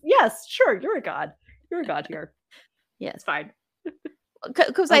are. Just, yes, sure, you're a god. You're a god here. Yes. It's fine.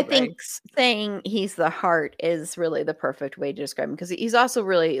 Because I think saying he's the heart is really the perfect way to describe him, because he's also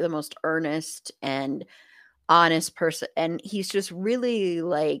really the most earnest and honest person. And he's just really,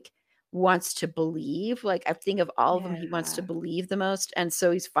 like, wants to believe. Like, I think of all of them, he wants to Yeah. believe the most. And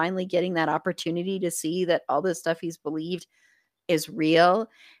so he's finally getting that opportunity to see that all this stuff he's believed is real.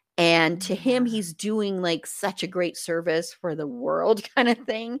 And to him, Yeah. he's doing like such a great service for the world kind of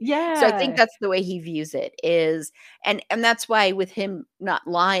thing. So I think Yeah. that's the way he views it is, and that's why with him not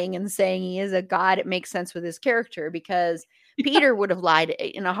lying and saying he is a god, it makes sense with his character, because Peter would have lied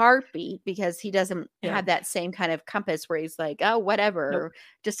in a heartbeat, because he doesn't Yeah. have that same kind of compass where he's like, oh, Nope. whatever,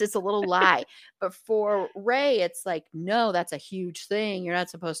 just it's a little lie. But for Ray, it's like, no, that's a huge thing. You're not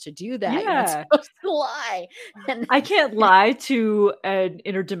supposed to do that. You're not Yeah. supposed to lie. And I can't lie to an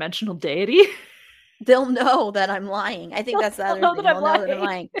interdimensional deity. they'll know that I'm lying. I think that's the They'll other know thing. that I'm They'll know that I'm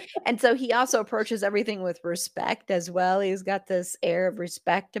lying. lying. And so he also approaches everything with respect as well. He's got this air of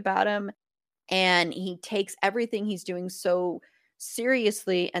respect about him, and he takes everything he's doing so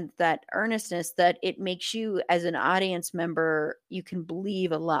seriously and that earnestness that it makes you as an audience member, you can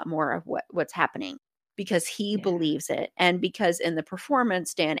believe a lot more of what's happening, because he Yeah. believes it, and because in the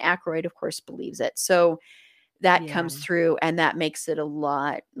performance Dan Aykroyd of course believes it. So that Yeah. comes through, and that makes it a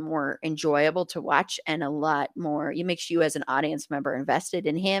lot more enjoyable to watch, and a lot more, it makes you as an audience member invested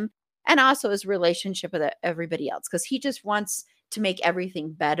in him, and also his relationship with everybody else, because he just wants to make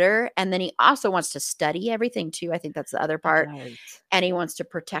everything better, and then he also wants to study everything too. I think that's the other He part. does. And he wants to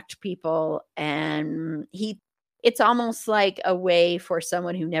protect people, and it's almost like a way for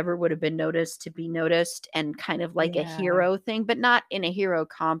someone who never would have been noticed to be noticed, and kind of like a Yeah. hero thing, but not in a hero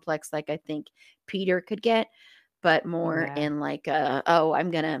complex like I think Peter could get, but more Yeah. in like a, oh,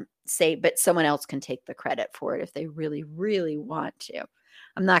 I'm gonna say, but someone else can take the credit for it if they really, really want to.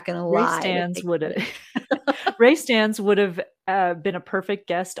 I'm not gonna Ray lie to Stans take would credit. have Ray Stans would have been a perfect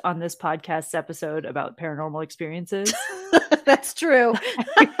guest on this podcast's episode about paranormal experiences. That's true.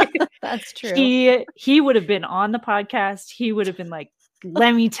 That's true. He would have been on the podcast. He would have been like,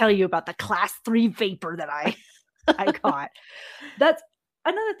 let me tell you about the class 3 vapor that I caught. That's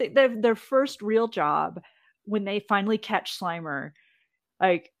another thing. Their first real job, when they finally catch Slimer,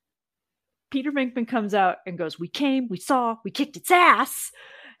 like Peter Venkman comes out and goes, we came, we saw, we kicked its ass.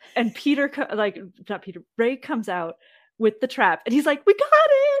 And Ray comes out with the trap, and he's like, we got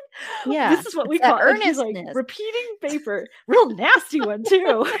it. Yeah, This is what it's we that call it. And he's like earnestness. repeating vapor, real nasty one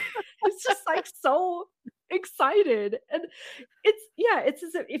too. It's just like so excited. And it's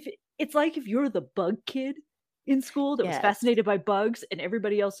as if it's like if you're the bug kid in school that was Yes. fascinated by bugs, and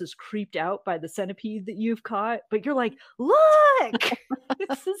everybody else is creeped out by the centipede that you've caught, but you're like, look,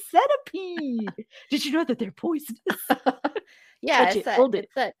 it's a centipede. Did you know that they're poisonous? Yeah, Touch it's it, hold it.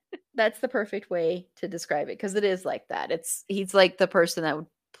 that's the perfect way to describe it, because it is like that. He's like the person that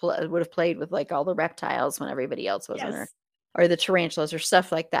would have played with like all the reptiles when everybody else wasn't, Yes. or the tarantulas or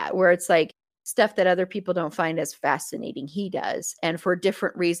stuff like that, where it's like stuff that other people don't find as fascinating, he does, and for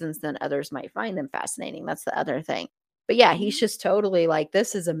different reasons than others might find them fascinating. That's the other thing. But yeah, he's just totally like,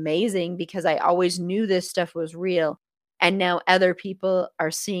 this is amazing, because I always knew this stuff was real, and now other people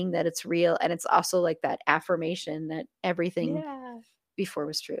are seeing that it's real, and it's also like that affirmation that everything Yeah. before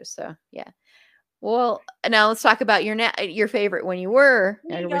was true. So yeah. Well, now let's talk about your favorite when you were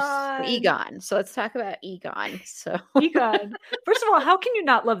Egon. Egon. So let's talk about Egon. So Egon. First of all, how can you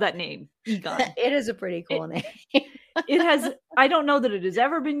not love that name? Egon. it is a pretty cool name. It has, I don't know that it has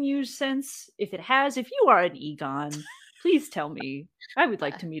ever been used since. If it has, if you are an Egon, please tell me. I would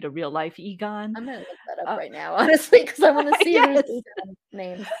like to meet a real life Egon. I'm gonna look that up right now, honestly, because I want to see Yes. these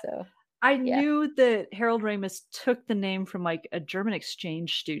names. So I yeah. knew that Harold Ramis took the name from like a German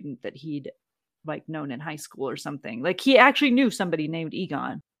exchange student that he'd like known in high school or something. Like he actually knew somebody named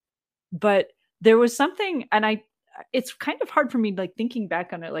Egon. But there was something, and it's kind of hard for me like thinking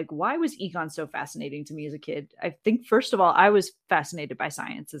back on it, like why was Egon so fascinating to me as a kid? I think first of all, I was fascinated by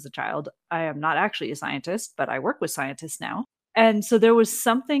science as a child. I am not actually a scientist, but I work with scientists now. And so there was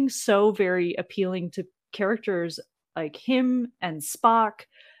something so very appealing to characters like him and Spock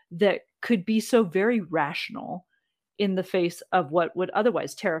that could be so very rational in the face of what would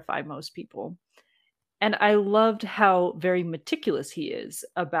otherwise terrify most people. And I loved how very meticulous he is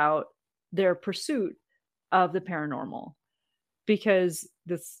about their pursuit of the paranormal. Because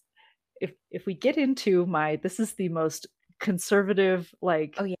this, if we get into this is the most conservative,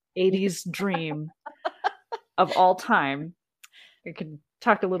 like 80s dream of all time. I can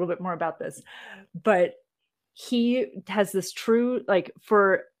talk a little bit more about this, but he has this true, like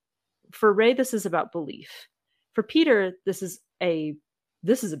for Ray, this is about belief. For Peter, this is a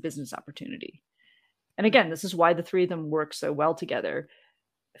business opportunity. And again, this is why the three of them work so well together.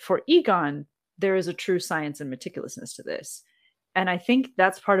 For Egon, there is a true science and meticulousness to this. And I think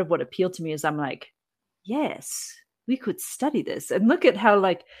that's part of what appealed to me is I'm like, yes, we could study this. And look at how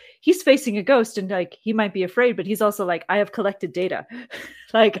like he's facing a ghost and like he might be afraid, but he's also like, I have collected data.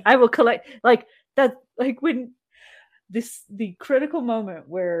 Like I will collect like that, like when the critical moment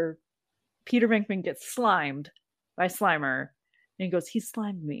where Peter Venkman gets slimed by Slimer and he goes, he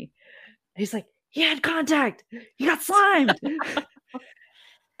slimed me. And he's like, he had contact. He got slimed.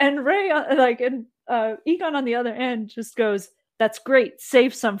 And Ray, Egon on the other end just goes, that's great.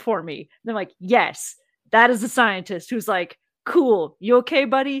 Save some for me. And I'm like, yes, that is a scientist who's like, cool. You okay,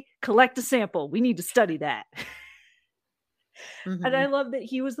 buddy? Collect a sample. We need to study that. Mm-hmm. And I love that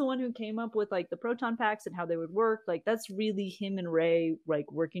he was the one who came up with like the proton packs and how they would work. Like that's really him and Ray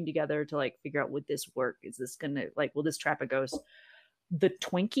like working together to like figure out, would this work? Is this gonna like, will this trap a ghost? The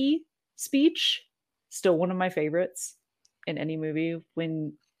Twinkie speech, still one of my favorites in any movie,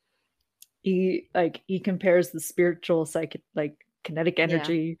 when he compares the spiritual kinetic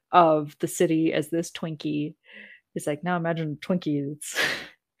energy of the city as this Twinkie. It's like, now imagine a Twinkie that's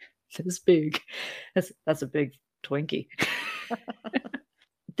this big. That's a big Twinkie.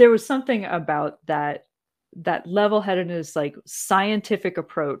 There was something about that level-headedness, like scientific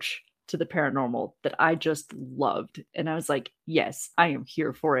approach to the paranormal that I just loved. And I was like, yes, I am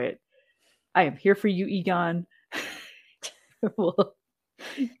here for it. I am here for you, Egon. Well,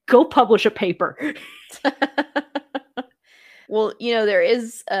 go publish a paper. Well, there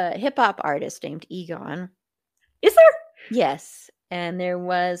is a hip hop artist named Egon. Is there? Yes. And there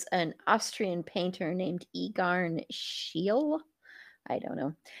was an Austrian painter named Egon Schiele. I don't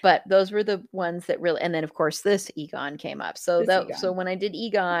know. But those were the ones that really, and then of course this Egon came up. So so when I did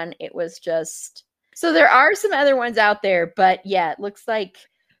Egon, it was just, so there are some other ones out there, but yeah, it looks like,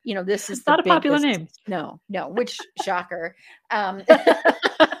 this is not a popular name. No, which shocker.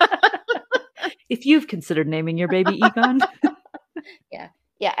 If you've considered naming your baby Egon.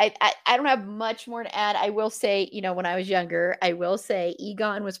 Yeah, I don't have much more to add. I will say, when I was younger,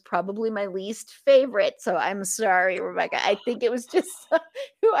 Egon was probably my least favorite. So I'm sorry, Rebecca. I think it was just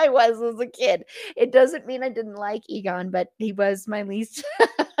who I was as a kid. It doesn't mean I didn't like Egon, but he was my least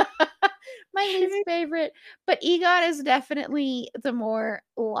favorite. But Egon is definitely the more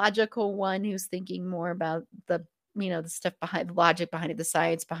logical one, who's thinking more about the the stuff behind the logic behind it, the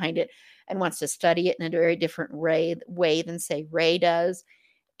science behind it, and wants to study it in a very different way than say Ray does.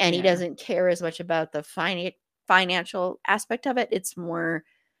 And he doesn't care as much about the financial aspect of it. It's more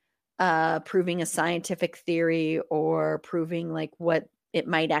proving a scientific theory or proving like what it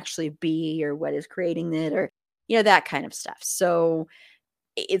might actually be or what is creating it, or that kind of stuff. So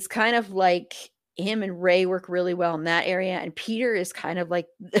it's kind of like him and Ray work really well in that area, and Peter is kind of like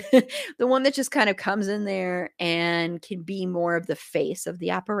the one that just kind of comes in there and can be more of the face of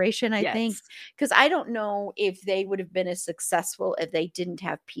the operation, I think, because I don't know if they would have been as successful if they didn't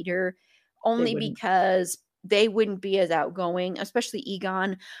have Peter, only because they wouldn't be as outgoing, especially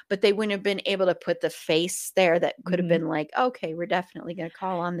Egon, but they wouldn't have been able to put the face there that could have been like, okay, we're definitely going to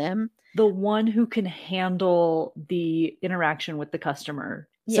call on them. The one who can handle the interaction with the customer.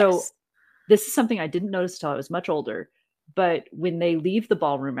 Yes. So this is something I didn't notice until I was much older, but when they leave the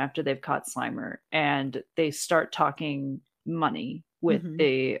ballroom after they've caught Slimer and they start talking money with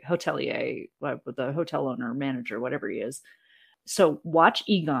the hotelier, with the hotel owner, manager, whatever he is. So watch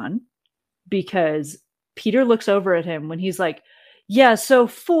Egon, because Peter looks over at him when he's like, yeah, so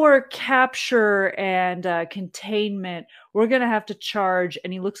for capture and containment, we're going to have to charge.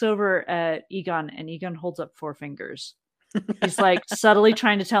 And he looks over at Egon and Egon holds up 4 fingers. He's like subtly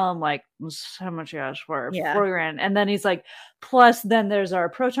trying to tell him like, how much you asked for? $4,000. And then he's like, plus then there's our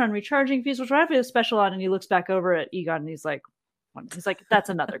proton recharging fees, which I have a special on. And he looks back over at Egon and he's like, that's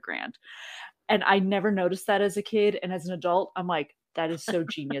another $1,000. And I never noticed that as a kid. And as an adult, I'm like, that is so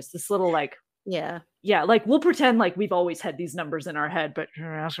genius. This little like, yeah, like we'll pretend like we've always had these numbers in our head, but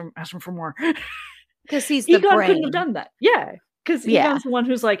ask him for more. Because he's the Egon brain. couldn't have done that. Yeah. Because Egon's the one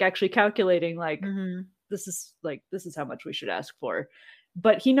who's like actually calculating like, this is how much we should ask for.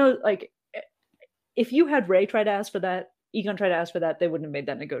 But he knows, like, if you had Ray try to ask for that, Egon try to ask for that, they wouldn't have made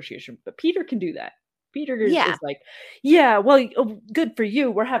that negotiation. But Peter can do that. Peter is like, yeah, well, good for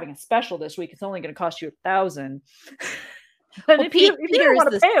you. We're having a special this week. It's only going to cost you $1,000. And if you don't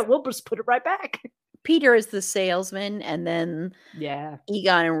want to pay it, we'll just put it right back. Peter is the salesman, and then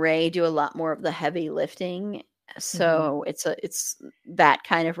Egon and Ray do a lot more of the heavy lifting. So it's that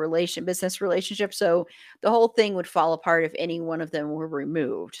kind of business relationship. So the whole thing would fall apart if any one of them were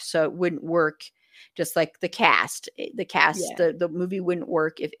removed. So it wouldn't work, just like the cast. The movie wouldn't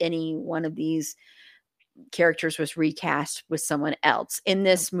work if any one of these characters was recast with someone else. In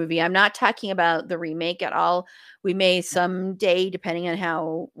this movie, I'm not talking about the remake at all. We may someday, depending on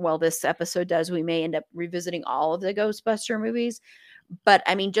how well this episode does, we may end up revisiting all of the Ghostbuster movies. But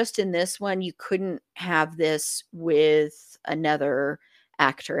I mean, just in this one, you couldn't have this with another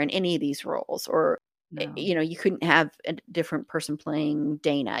actor in any of these roles, or No. you couldn't have a different person playing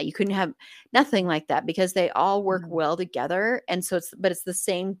Dana. You couldn't have nothing like that, because they all work well together. And so it's the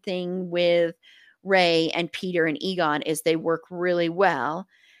same thing with Ray and Peter and Egon, is they work really well.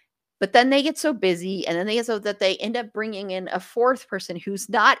 But then they get so busy, and then they get so that they end up bringing in a fourth person who's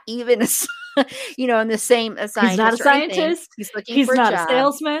not even in the same scientist. He's not a scientist. He's looking He's for not a a job.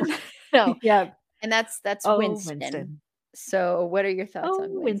 salesman. No. Yeah. And that's Winston. So what are your thoughts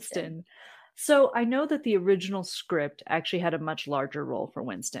on Winston? So I know that the original script actually had a much larger role for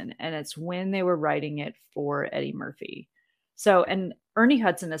Winston, and it's when they were writing it for Eddie Murphy. So, and Ernie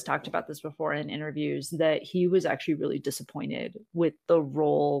Hudson has talked about this before in interviews, that he was actually really disappointed with the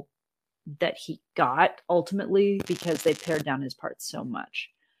role that he got ultimately, because they pared down his parts so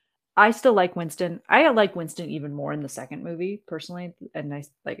much. I still like Winston. I like Winston even more in the second movie, personally. And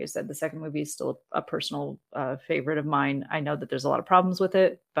like I said, the second movie is still a personal favorite of mine. I know that there's a lot of problems with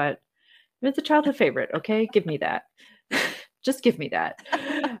it, but it's a childhood favorite. Okay, give me that. Just give me that.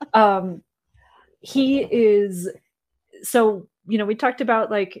 He is. So, we talked about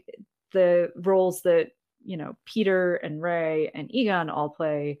like the roles that, Peter and Ray and Egon all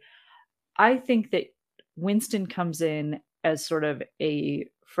play. I think that Winston comes in as sort of a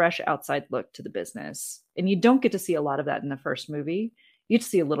fresh outside look to the business. And you don't get to see a lot of that in the first movie. You get to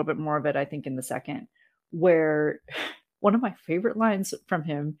see a little bit more of it, I think, in the second, where one of my favorite lines from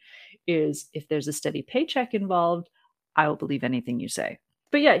him is, "If there's a steady paycheck involved, I will believe anything you say."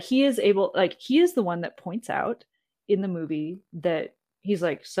 But yeah, he is the one that points out in the movie that he's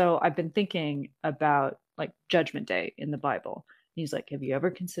like, "So I've been thinking about like Judgment Day in the Bible." He's like, "Have you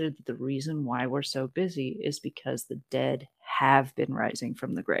ever considered that the reason why we're so busy is because the dead have been rising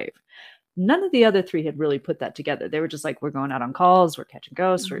from the grave?" None of the other three had really put that together. They were just like, "We're going out on calls, we're catching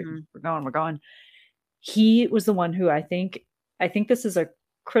ghosts, we're going. He was the one who I think this is a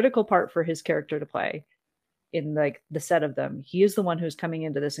critical part for his character to play in like the set of them. He is the one who's coming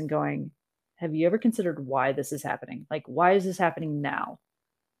into this and going, "Have you ever considered why this is happening? Like, why is this happening now?"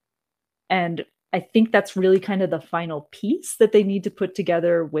 And I think that's really kind of the final piece that they need to put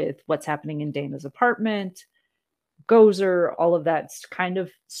together with what's happening in Dana's apartment, Gozer, all of that kind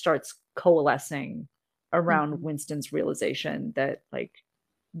of starts coalescing around Winston's realization that like,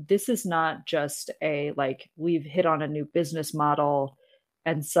 this is not just a, like, we've hit on a new business model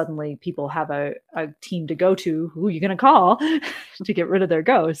and suddenly people have a team to go to. Who are you going to call to get rid of their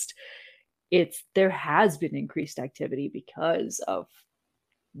ghost? There has been increased activity because of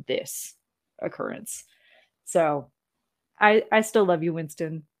this occurrence. So I still love you,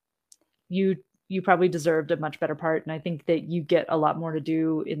 Winston. You probably deserved a much better part, and I think that you get a lot more to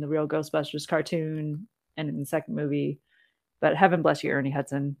do in the real Ghostbusters cartoon and in the second movie. But heaven bless you, Ernie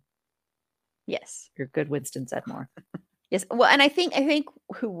Hudson. Yes, you're good, Winston Sedmore. Yes, well, and I think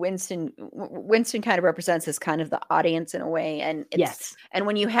who Winston kind of represents is kind of the audience in a way, and yes, and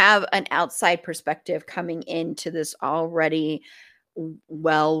when you have an outside perspective coming into this already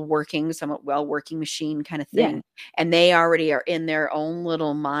somewhat well-working machine kind of thing, and they already are in their own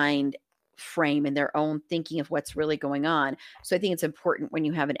little mind frame and their own thinking of what's really going on. So I think it's important when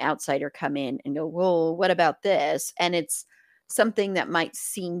you have an outsider come in and go, "Well, what about this?" And it's something that might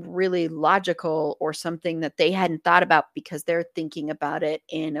seem really logical or something that they hadn't thought about because they're thinking about it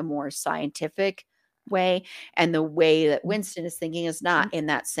in a more scientific way. And the way that Winston is thinking is not in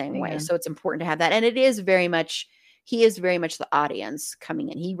that same way. So it's important to have that. And he is very much the audience coming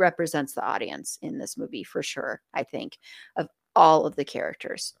in. He represents the audience in this movie for sure, I think, of all of the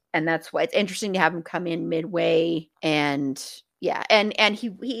characters. And that's why it's interesting to have him come in midway. And and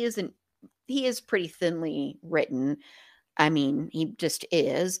he is pretty thinly written. I mean, he just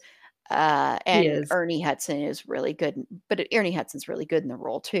is. And Ernie Hudson is really good, but Ernie Hudson's really good in the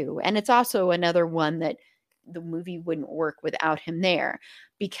role too. And it's also another one that the movie wouldn't work without him there,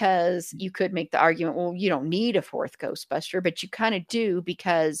 because you could make the argument, well, you don't need a fourth Ghostbuster, but you kind of do,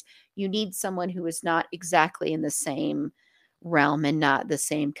 because you need someone who is not exactly in the same realm and not the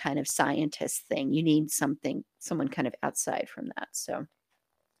same kind of scientist thing. You need someone kind of outside from that. So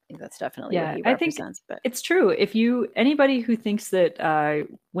that's definitely what he represents. But it's true. If anybody who thinks that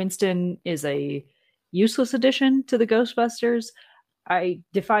Winston is a useless addition to the Ghostbusters, I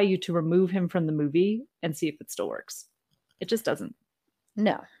defy you to remove him from the movie and see if it still works. It just doesn't.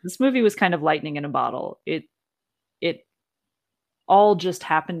 No. This movie was kind of lightning in a bottle. It all just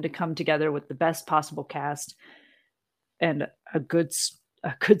happened to come together with the best possible cast and a good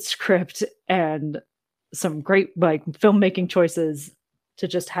script and some great like filmmaking choices to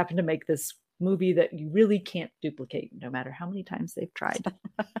just happen to make this movie that you really can't duplicate no matter how many times they've tried.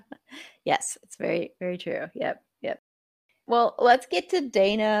 Yes, it's very, very true. Yep. Well, let's get to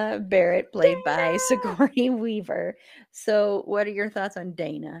Dana Barrett, played by Sigourney Weaver. So, what are your thoughts on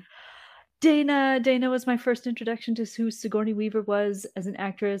Dana? Dana was my first introduction to who Sigourney Weaver was as an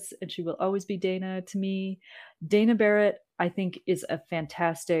actress, and she will always be Dana to me. Dana Barrett, I think, is a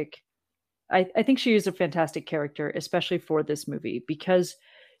fantastic. I think she is a fantastic character, especially for this movie, because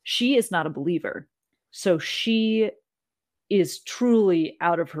she is not a believer. So she is truly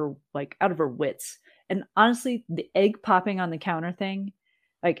out of her wits. And honestly, the egg popping on the counter thing,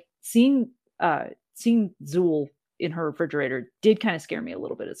 like seeing Zuul in her refrigerator did kind of scare me a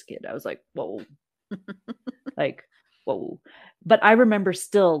little bit as a kid. I was like, whoa. Like, whoa. But I remember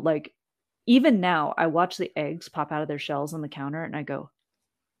still, like, even now, I watch the eggs pop out of their shells on the counter and I go,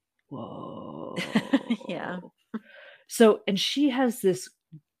 whoa. Yeah. So, and she's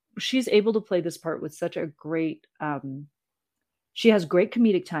able to play this part with such a great, she has great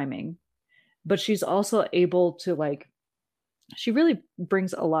comedic timing, but she's also able to she really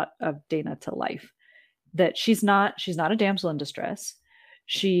brings a lot of Dana to life. That she's not a damsel in distress.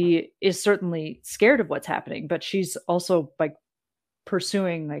 She is certainly scared of what's happening, but she's also like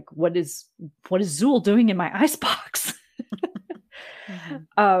pursuing what is Zuul doing in my icebox?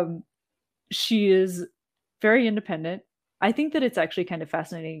 Mm-hmm. She is very independent. I think that it's actually kind of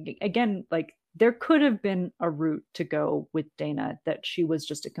fascinating. Again, there could have been a route to go with Dana, that she was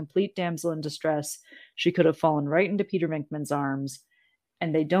just a complete damsel in distress. She could have fallen right into Peter Venkman's arms,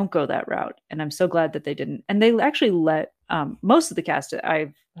 and they don't go that route. And I'm so glad that they didn't. And they actually let most of the cast,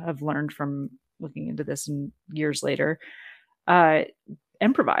 I have learned from looking into this and years later,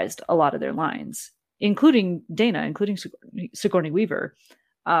 improvised a lot of their lines, including Dana, including Sigourney Weaver.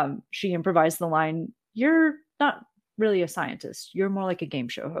 She improvised the line, "You're not really a scientist. You're more like a game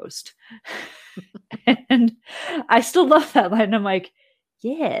show host." And I still love that line. I'm like,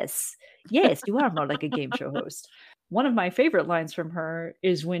 yes, you are more like a game show host. One of my favorite lines from her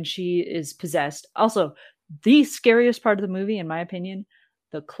is when she is possessed. Also, the scariest part of the movie, in my opinion,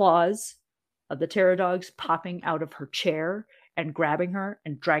 the claws of the pterodogs popping out of her chair and grabbing her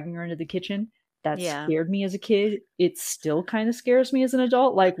and dragging her into the kitchen. That scared me as a kid. It still kind of scares me as an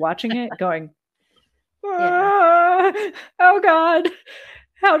adult, watching it, going, oh God,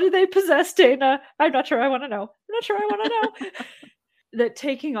 how do they possess Dana? I'm not sure I want to know. That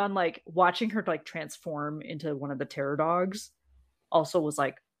taking on watching her transform into one of the pterodogs also was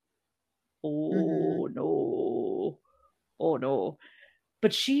oh no.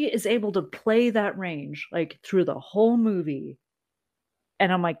 But she is able to play that range through the whole movie.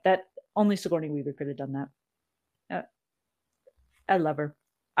 And I'm like, that only Sigourney Weaver could have done that. I love her.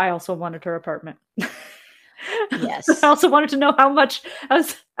 I also wanted her apartment. Yes. I also wanted to know how much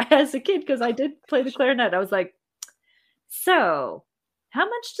as a kid, because I did play the clarinet. I was like, so how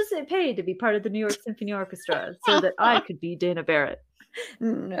much does it pay to be part of the New York Symphony Orchestra so that I could be Dana Barrett?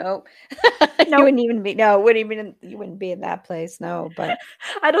 No. You wouldn't even be. No, you wouldn't be in that place. No, but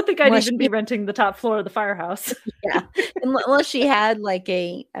I don't think I'd even be renting the top floor of the firehouse. Yeah, unless she had I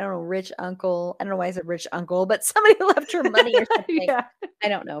don't know, rich uncle. I don't know why I said rich uncle, but somebody left her money or something. Yeah. I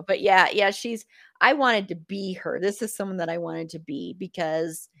don't know, but yeah. I wanted to be her. This is someone that I wanted to be,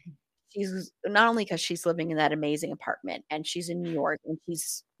 because she's not only because she's living in that amazing apartment and she's in New York and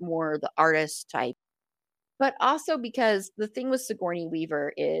she's more the artist type, but also because the thing with Sigourney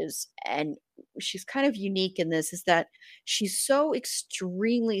Weaver is, and she's kind of unique in this, is that she's so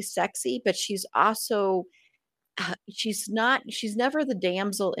extremely sexy, but she's also she's never the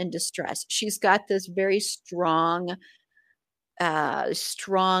damsel in distress. She's got this very strong a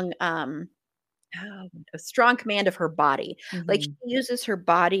strong command of her body. She uses her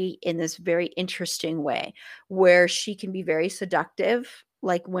body in this very interesting way, where she can be very seductive,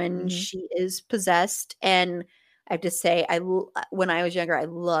 when she is possessed. And I have to say, when I was younger, I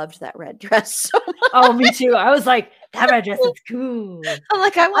loved that red dress so much. Oh, me too. I was like, that red dress is cool. I'm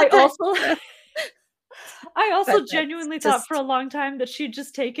like, I also genuinely thought for a long time that she'd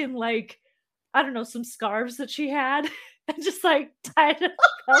just taken I don't know, some scarves that she had and just tied a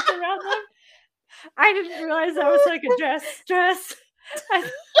belt around them. I didn't realize that was a dress. I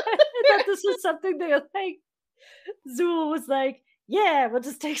thought this was something that Zuul was yeah, we'll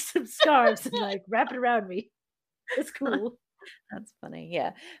just take some scarves and wrap it around me. It's cool. That's funny.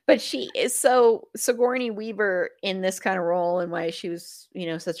 Yeah. But she is so Sigourney Weaver in this kind of role and why she was,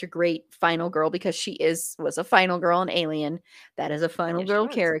 such a great final girl because she was a final girl in Alien. That is a final Yes, she girl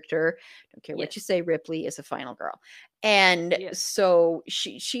was. character. Don't care what Yes. you say, Ripley is a final girl. And Yes. so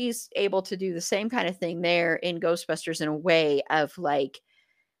she's able to do the same kind of thing there in Ghostbusters in a way of like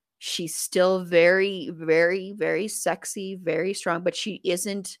she's still very, very, very sexy, very strong, but she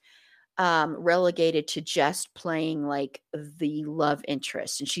isn't relegated to just playing like the love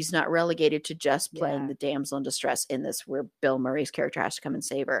interest, and she's not relegated to just playing Yeah. the damsel in distress in this where Bill Murray's character has to come and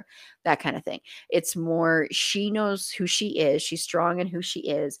save her, that kind of thing. It's more she knows who she is, she's strong in who she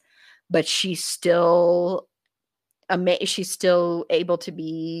is, but she's still she's still able to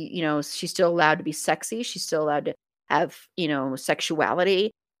be, she's still allowed to be sexy, she's still allowed to have,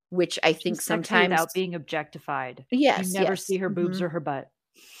 sexuality, which I think She's sexy sometimes without being objectified. yes, You never yes. see her boobs Mhm. or her butt.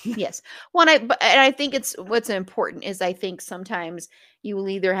 Yes. Well, and I think it's what's important is I think sometimes you will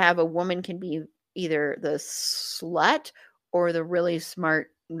either have a woman can be either the slut or the really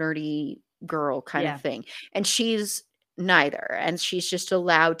smart, nerdy girl kind Yeah. of thing. And she's neither. And she's just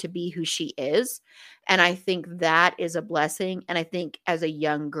allowed to be who she is. And I think that is a blessing. And I think as a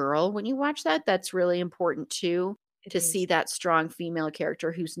young girl, when you watch that, that's really important too. It To is. see that strong female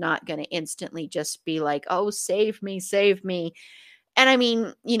character who's not going to instantly just be like, oh, save me, save me. And I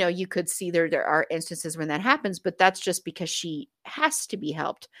mean, you could see there are instances when that happens, but that's just because she has to be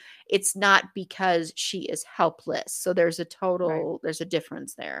helped. It's not because she is helpless. So there's Right. there's a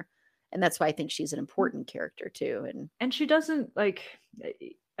difference there. And that's why I think she's an important character too. And she doesn't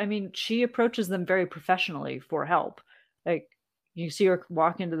I mean, she approaches them very professionally for help. Like you see her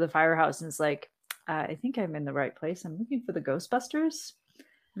walk into the firehouse and it's like, I think I'm in the right place. I'm looking for the Ghostbusters.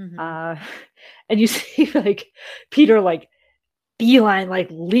 Mhm. And you see like Peter like beeline, like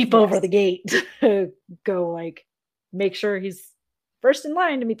leap over Yes. the gate to go like make sure he's first in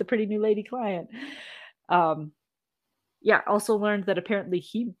line to meet the pretty new lady client. Yeah, also learned that apparently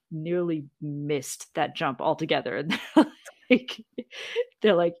he nearly missed that jump altogether. And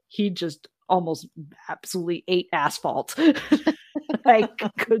they're like he just almost absolutely ate asphalt. Like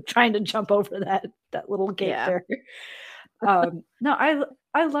trying to jump over that little gate Yeah. there. No,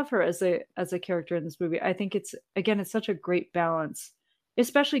 I love her as a character in this movie. I think it's such a great balance,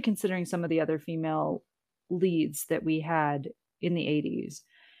 especially considering some of the other female leads that we had in the 80s.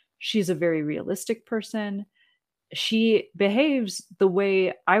 She's a very realistic person. She behaves the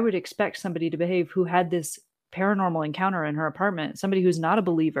way I would expect somebody to behave who had this paranormal encounter in her apartment. Somebody who's not a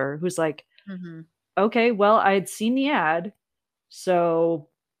believer, who's like, Mhm. okay, well, I had seen the ad, so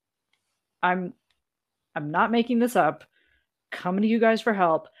I'm not making this up. Coming to you guys for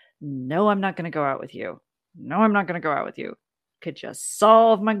help. No, I'm not going to go out with you. No, I'm not going to go out with you. Could you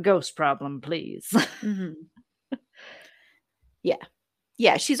solve my ghost problem, please? Mhm. Yeah.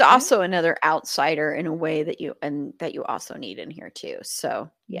 Yeah, she's also another outsider in a way that you also need in here too.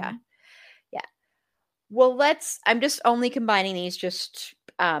 So, yeah. Mhm. Yeah. Well, I'm just only combining these just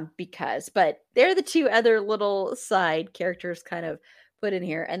because, but they're the two other little side characters kind of put in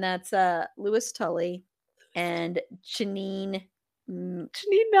here, and that's Louis Tully and Janine.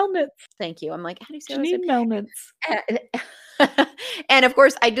 Janine Melnitz. Thank you. I'm like, how do you say her Janine Melnitz. name? And of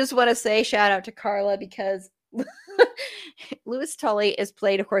course, I just want to say shout out to Carla because Louis Tully is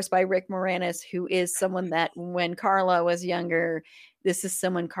played, of course, by Rick Moranis, who is someone that when Carla was younger, this is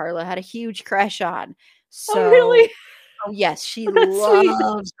someone Carla had a huge crush on. So, Oh, really? oh yes, she That's sweet.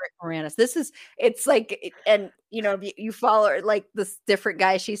 loves Rick Moranis. It's like, and you follow like this different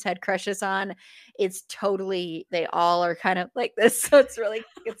guys she's had crushes on. It's totally, they all are kind of like this. So it's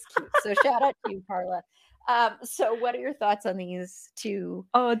cute. So shout out to you, Carla. So what are your thoughts on these two?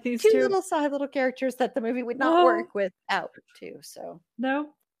 Oh, these Two two. little side little characters that the movie would not work without too. So No.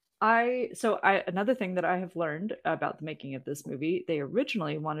 Another thing that I have learned about the making of this movie, they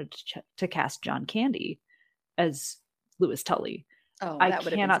originally wanted to cast John Candy as Louis Tully. I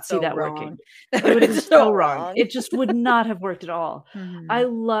cannot see that working. It would have been so wrong. It just would not have worked at all. Mhm. I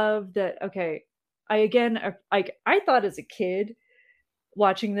love that. Okay, I thought as a kid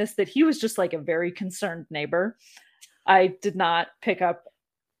watching this that he was just like a very concerned neighbor. I did not pick up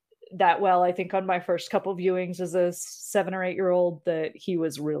that well, I think, on my first couple viewings as a 7 or 8 year old that he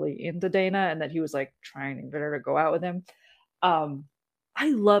was really into Dana and that he was like trying to get her to go out with him. I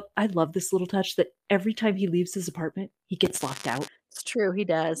love this little touch that every time he leaves his apartment, he gets locked out. It's true, he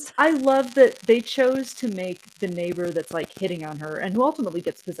does. I love that they chose to make the neighbor that's like hitting on her and who ultimately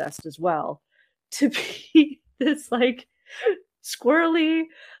gets possessed as well to be this like squirrely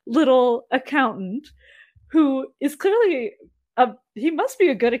little accountant who is clearly he must be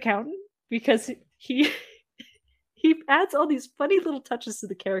a good accountant because he he adds all these funny little touches to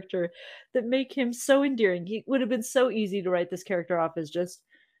the character that make him so endearing. He would have been so easy to write this character off as just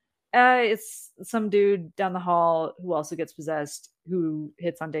it's some dude down the hall who also gets possessed, who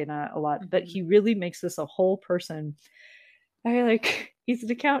hits on Dana a lot, but he really makes this a whole person. He's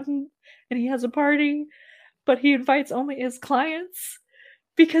an accountant and he has a party, but he invites only his clients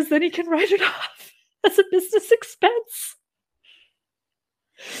because then he can write it off as a business expense.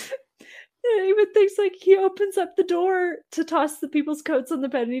 And even things like he opens up the door to toss the people's coats on the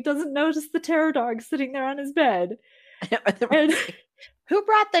bed and he doesn't notice the terror dog sitting there on his bed. And who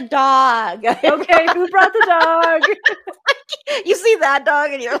brought the dog? Okay, who brought the dog? You see that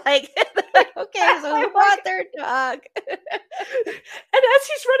dog and you're like, okay, so who brought their dog? And as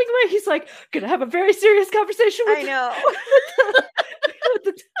he's running away, he's like, gonna have a very serious conversation with with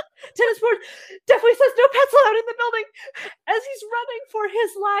the tennis board. Definitely says no pets allowed in the building. As he's running for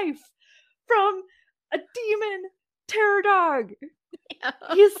his life from a demon terror dog,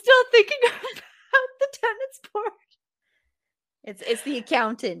 he's still thinking about the tennis board. It's the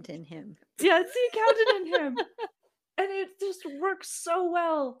accountant in him. Yeah, it's the accountant in him. And it just works so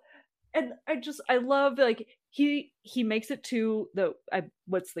well. And I love, like, he makes it to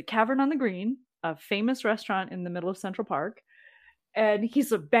what's the Cavern on the Green, a famous restaurant in the middle of Central Park. And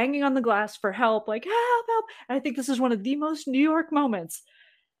he's banging on the glass for help, like, help, help. And I think this is one of the most New York moments.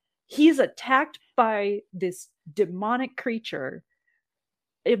 He's attacked by this demonic creature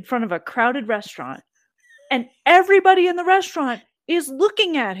in front of a crowded restaurant. And everybody in the restaurant is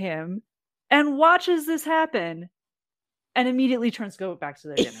looking at him and watches this happen and immediately turns to go back to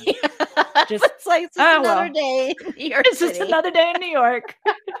their dinner. It's like it's another day in New York City. It's just another day in New York.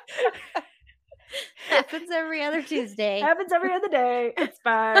 Happens every other Tuesday. Happens every other day. It's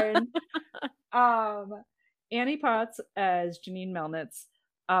fine. Annie Potts as Janine Melnitz.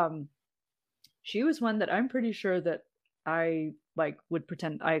 She was one that I'm pretty sure that I would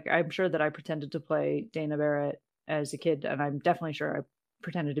pretend. I'm sure that I pretended to play Dana Barrett as a kid, and I'm definitely sure I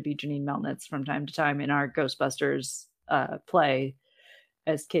pretended to be Janine Melnitz from time to time in our Ghostbusters play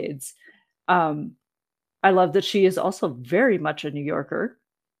as kids. I love that she is also very much a New Yorker.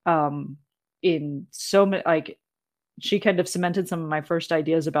 In so many, she kind of cemented some of my first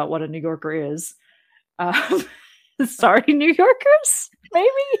ideas about what a New Yorker is. Sorry, New Yorkers, maybe.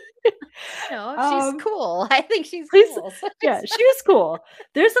 No, she's cool. I think she's cool. Yeah, she was cool.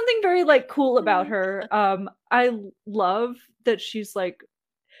 There's something very cool about her. I love that she's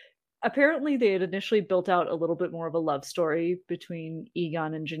apparently they had initially built out a little bit more of a love story between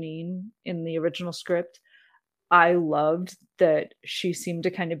Egon and Janine in the original script. I loved that she seemed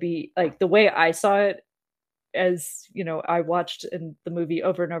to kind of be the way I saw it, as I watched in the movie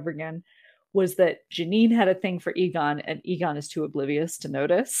over and over again, was that Janine had a thing for Egon and Egon is too oblivious to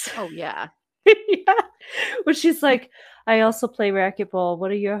notice. Oh yeah. Yeah. But she's like, I also play racquetball.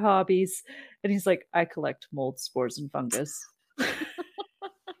 What are your hobbies? And he's like, I collect mold, spores, and fungus.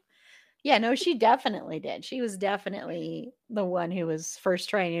 Yeah, no, she definitely did. She was definitely the one who was first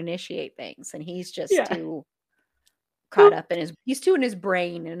trying to initiate things, and he's just too caught up in he's too in his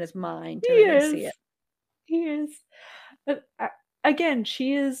brain and his mind to really see it. He is. Again,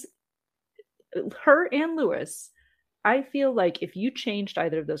 she is, her and Lewis, I feel like if you changed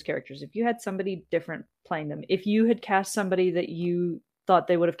either of those characters, if you had somebody different playing them, if you had cast somebody that you thought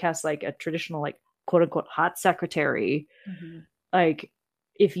they would have cast a traditional quote unquote hot secretary,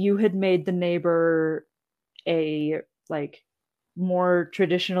 if you had made the neighbor a more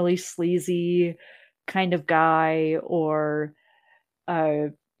traditionally sleazy kind of guy, or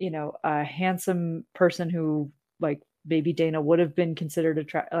a handsome person who maybe Dana would have been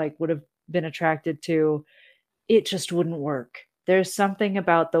considered would have been attracted to, it just wouldn't work. There's something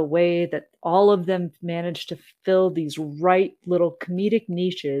about the way that all of them managed to fill these right little comedic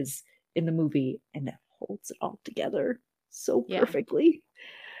niches in the movie, and it holds it all together so perfectly.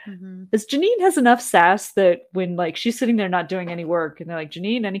 Mm-hmm. As Janine has enough sass that when she's sitting there not doing any work and they're like,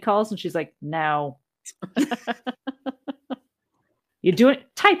 Janine, any calls? And she's like, no. You do it,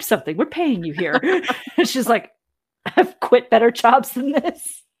 type something, we're paying you here. And she's like, I've quit better jobs than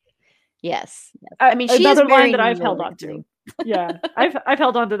this. Yes. I mean, she's another line that very I've held on to. Yeah, I've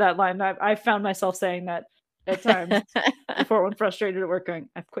held on to that line. I've found myself saying that at times before, when frustrated at work, going,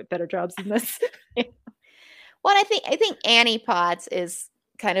 I've quit better jobs than this. Well, I think Annie Potts is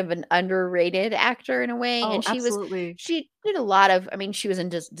kind of an underrated actor in a way, and she did a lot of, she was in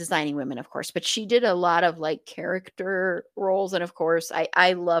Designing Women, of course, but she did a lot of character roles, and of course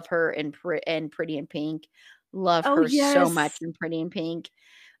I love her in Pretty in Pink. Love her so much in Pretty in Pink.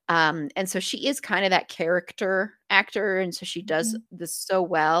 And so she is kind of that character actor, and so she does this so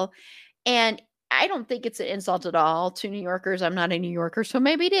well. And I don't think it's an insult at all to New Yorkers. I'm not a New Yorker, so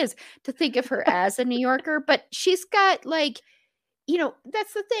maybe it is to think of her as a New Yorker, but she's got like,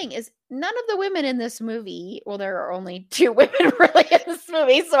 that's the thing is none of the women in this movie, well, there are only 2 women really in this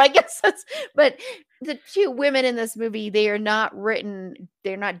movie, so I guess but the 2 women in this movie, they're not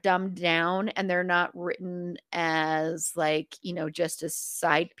dumbed down, and they're not written as like, just a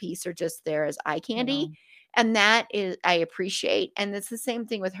side piece or just there as eye candy. Yeah. And that is, I appreciate. And it's the same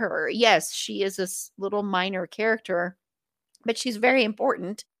thing with her. Yes, she is a little minor character, but she's very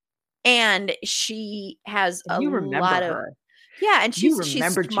important. And she has a You remember lot of, her. yeah. And You she's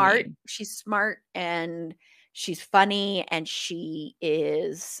remember smart. Janine. She's smart and she's funny and she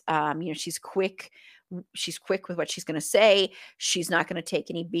is, she's quick. She's quick with what she's going to say. She's not going to take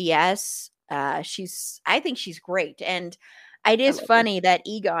any BS. I think she's great. And it is funny that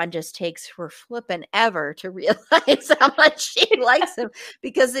Egon just takes her flippin' ever to realize how much she likes him,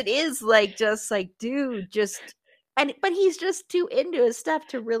 because it is like, just like, dude, but he's just too into his stuff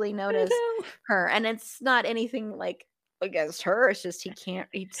to really notice her. And it's not anything like against her. It's just,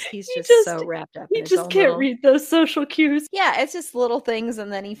 he's just so wrapped up. He just can't read those social cues. Yeah. It's just little things.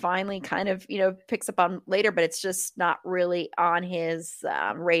 And then he finally kind of, picks up on later, but it's just not really on his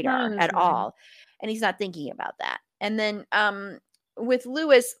radar at all. And he's not thinking about that. And then with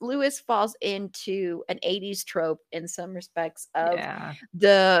Lewis falls into an 80s trope in some respects of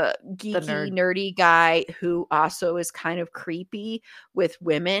the geeky, nerdy guy who also is kind of creepy with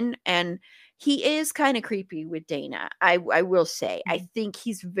women. And he is kind of creepy with Dana. I will say, I think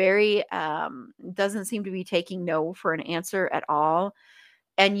he's very, doesn't seem to be taking no for an answer at all.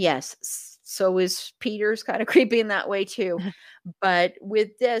 And yes, so is Peter's kind of creepy in that way too. But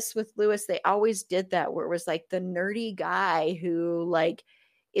with Lewis, they always did that where it was like the nerdy guy who like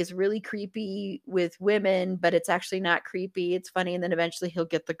is really creepy with women, but it's actually not creepy. It's funny. And then eventually he'll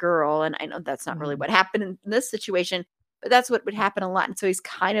get the girl. And I know that's not really what happened in this situation, but that's what would happen a lot. And so he's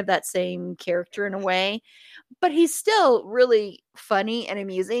kind of that same character in a way, but he's still really funny and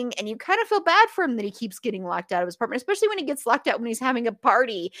amusing. And you kind of feel bad for him that he keeps getting locked out of his apartment, especially when he gets locked out when he's having a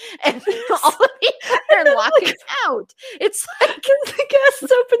party and all of the are locked him out. It's like the guests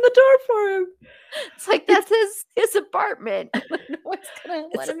open the door for him. It's like that's his apartment. No one's gonna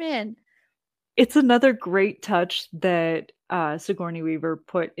let him in. It's another great touch that Sigourney Weaver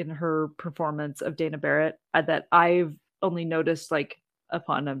put in her performance of Dana Barrett that I've only noticed like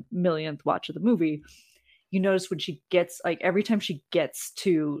upon a millionth watch of the movie. You notice when she gets like every time she gets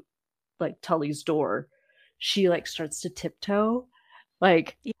to like Tully's door, she like starts to tiptoe.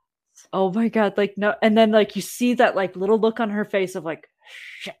 Like, yes. Oh my God, like no, and then like you see that like little look on her face of like,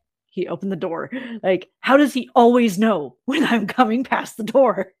 shit, he opened the door. Like, how does he always know when I'm coming past the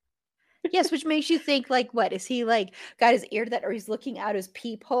door? Yes, which makes you think like, what is he like? Got his ear to that, or he's looking out his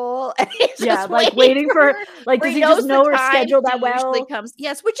peephole? And he's just like waiting for like, does he just know her schedule that well? Comes,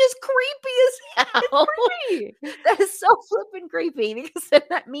 yes, which is creepy as hell. Creepy. That is so flippin' creepy, because then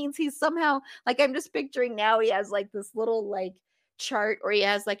that means he's somehow like, I'm just picturing now he has like this little like chart, or he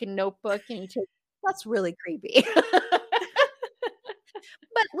has like a notebook, and he takes. That's really creepy.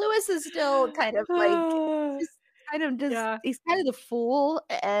 But Lewis is still kind of like. He's kind of the fool,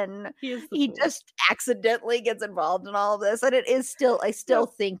 and he just accidentally gets involved in all of this. And it is still, I still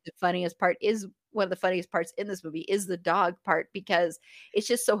think the funniest part is one of the funniest parts in this movie is the dog part, because it's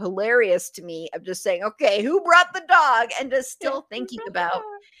just so hilarious to me of just saying, okay, who brought the dog? And just still thinking about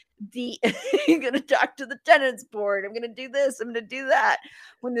I'm going to talk to the tenants board. I'm going to do this. I'm going to do that.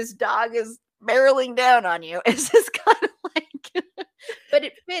 When this dog is barreling down on you, it's just kind of like, but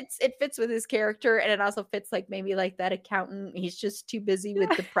it fits with his character. And it also fits like maybe like that accountant. He's just too busy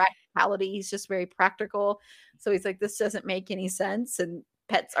with the practicality. He's just very practical. So he's like, this doesn't make any sense. And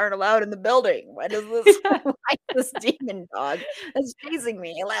pets aren't allowed in the building. Why does this, why is this demon dog that's chasing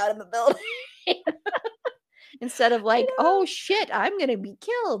me allowed in the building? Instead of like, oh shit, I'm going to be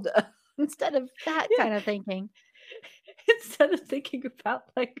killed. Instead of that kind of thinking. Instead of thinking about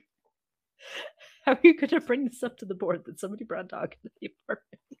like, how are you going to bring this up to the board that somebody brought a dog into the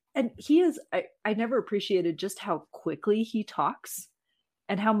apartment? And he is, I never appreciated just how quickly he talks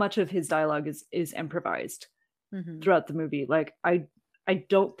and how much of his dialogue is improvised throughout the movie. Like, I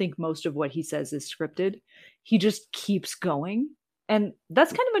don't think most of what he says is scripted. He just keeps going. And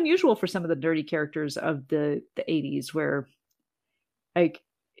that's kind of unusual for some of the nerdy characters of the 80s, where like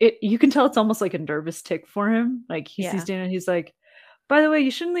you can tell it's almost like a nervous tick for him. Like he sees Dana and he's like, by the way,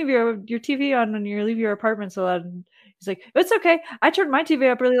 you shouldn't leave your TV on when you leave your apartment so loud. And he's like, it's okay. I turned my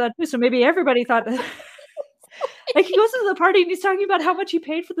TV up really loud too, so maybe everybody thought that. Like he goes to the party and he's talking about how much he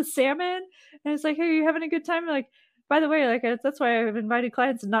paid for the salmon. And it's like, hey, are you having a good time? Like, by the way, like that's why I've invited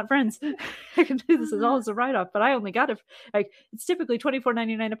clients and not friends. I can do this as all as a write-off, but I only got it like it's typically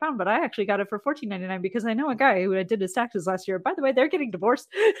 $24.99 a pound, but I actually got it for $14.99 because I know a guy who I did his taxes last year. By the way, they're getting divorced.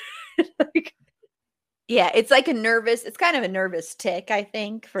 Like, yeah, it's like it's kind of a nervous tick, I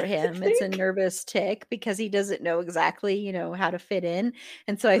think, for him. It's a nervous tick because he doesn't know exactly, how to fit in.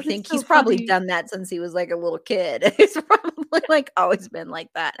 And so I think he's probably done that since he was like a little kid. He's probably like always been like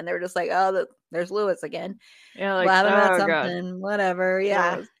that. And they were just like, oh, there's Lewis again. Yeah, like laughing about God. something, whatever.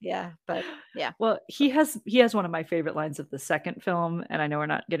 Yeah. Yeah. But yeah. Well, he has one of my favorite lines of the second film, and I know we're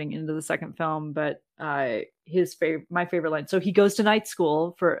not getting into the second film, but my favorite line. So he goes to night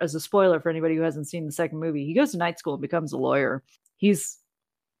school as a spoiler for anybody who hasn't seen the second movie. He goes to night school and becomes a lawyer. He's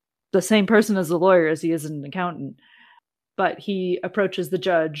the same person as a lawyer as he is an accountant, but he approaches the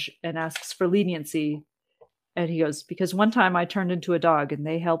judge and asks for leniency, and he goes, "Because one time I turned into a dog and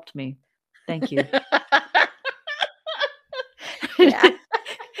they helped me. Thank you." Yeah.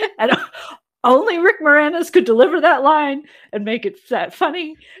 And only Rick Moranis could deliver that line and make it that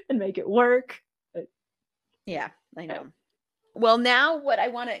funny and make it work. Yeah, I know. Well, now what I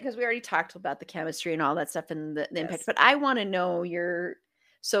want to, because we already talked about the chemistry and all that stuff and the impact, but I want to know your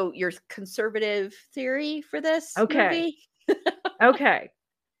conservative theory for this movie. Okay.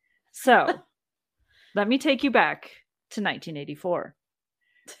 So let me take you back to 1984.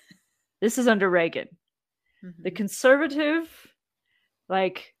 This is under Reagan. Mm-hmm. The conservative,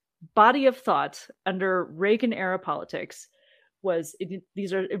 body of thought under Reagan era politics was,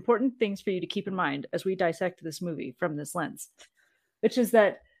 these are important things for you to keep in mind as we dissect this movie from this lens, which is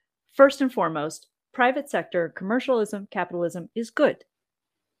that first and foremost, private sector commercialism, capitalism is good.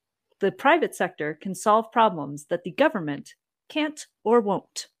 The private sector can solve problems that the government can't or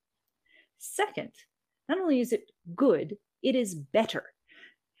won't. Second, not only is it good, it is better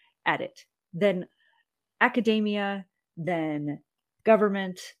at it than academia, than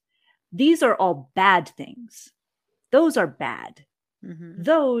government. These are all bad things. Those are bad. Mm-hmm.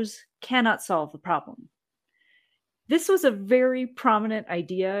 Those cannot solve the problem. This was a very prominent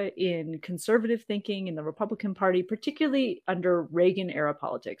idea in conservative thinking in the Republican Party, particularly under Reagan era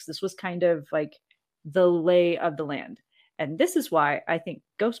politics. This was kind of like the lay of the land. And this is why I think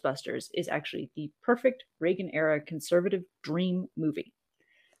Ghostbusters is actually the perfect Reagan era conservative dream movie.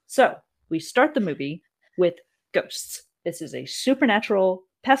 So we start the movie with ghosts. This is a supernatural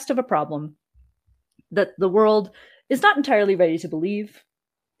pest of a problem that the world is not entirely ready to believe,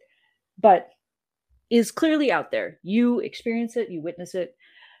 but is clearly out there. You experience it, you witness it.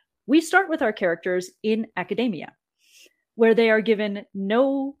 We start with our characters in academia, where they are given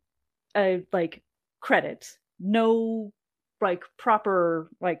no credit, no proper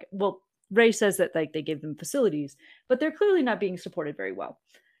Ray says that they gave them facilities, but they're clearly not being supported very well.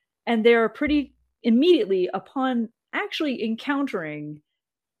 And they're pretty immediately upon actually encountering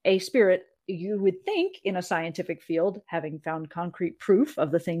a spirit, you would think in a scientific field, having found concrete proof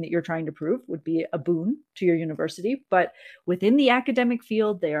of the thing that you're trying to prove would be a boon to your university. But within the academic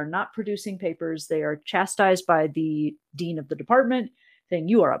field, they are not producing papers. They are chastised by the dean of the department, saying,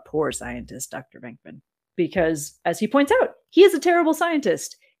 "You are a poor scientist, Dr. Venkman." Because, as he points out, he is a terrible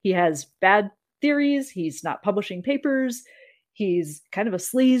scientist. He has bad theories. He's not publishing papers. He's kind of a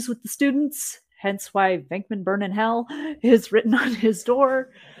sleaze with the students, hence why Venkman Burn in Hell is written on his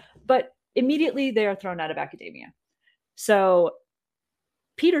door. But immediately they are thrown out of academia. So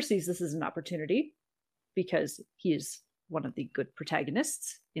Peter sees this as an opportunity because he is one of the good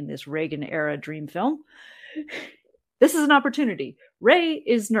protagonists in this Reagan era dream film. This is an opportunity. Ray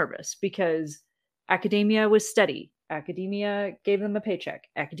is nervous because academia was steady. Academia gave them a paycheck.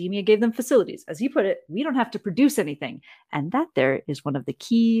 Academia gave them facilities. As he put it, we don't have to produce anything. And that there is one of the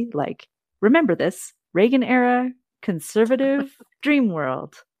key, remember this, Reagan era conservative dream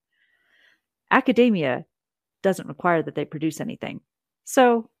world. Academia doesn't require that they produce anything.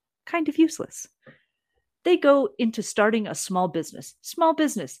 So, kind of useless. They go into starting a small business. Small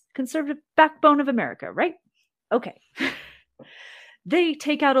business, conservative backbone of America, right? Okay. They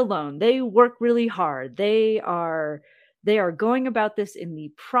take out a loan. They work really hard. They are going about this in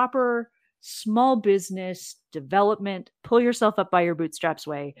the proper small business development, pull yourself up by your bootstraps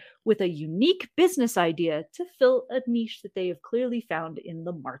way, with a unique business idea to fill a niche that they have clearly found in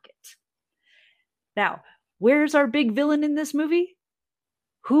the market. Now, where's our big villain in this movie?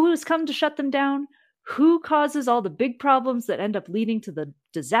 Who has come to shut them down? Who causes all the big problems that end up leading to the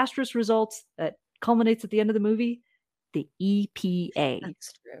disastrous results that culminates at the end of the movie? The EPA.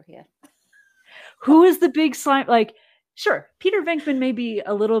 That's true, yeah. Who is the big slime? Sure, Peter Venkman may be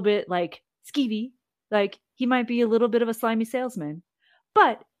a little bit skeevy. He might be a little bit of a slimy salesman,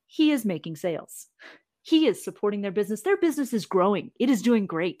 but he is making sales. He is supporting their business. Their business is growing. It is doing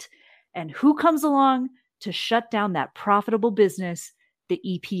great. And who comes along to shut down that profitable business? The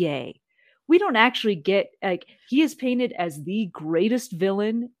EPA. We don't actually get, like, he is painted as the greatest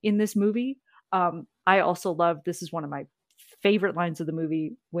villain in this movie. I also love, this is one of my favorite lines of the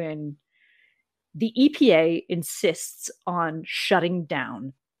movie, when the EPA insists on shutting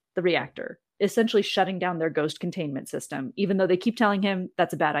down the reactor, essentially shutting down their ghost containment system, even though they keep telling him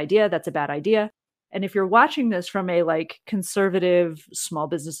that's a bad idea, that's a bad idea. And if you're watching this from a like conservative, small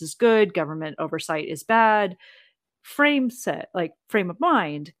business is good, government oversight is bad frame of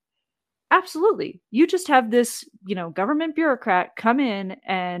mind, absolutely. You just have this, government bureaucrat come in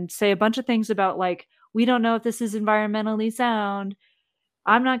and say a bunch of things about like, we don't know if this is environmentally sound.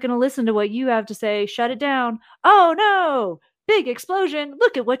 I'm not going to listen to what you have to say. Shut it down. Oh no, big explosion.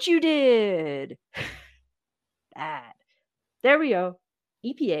 Look at what you did. Bad. There we go.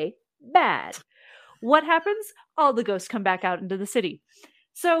 EPA, bad. What happens? All the ghosts come back out into the city.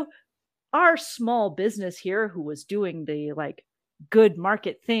 So our small business here, who was doing the like good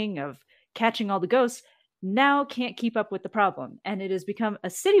market thing of catching all the ghosts, now can't keep up with the problem. And it has become a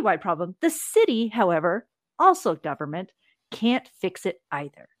citywide problem. The city, however, also government, can't fix it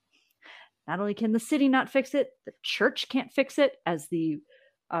either. Not only can the city not fix it, the church can't fix it, as the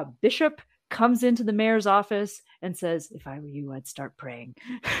bishop comes into the mayor's office and says, if I were you, I'd start praying.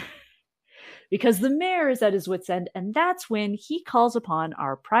 Because the mayor is at his wit's end, and that's when he calls upon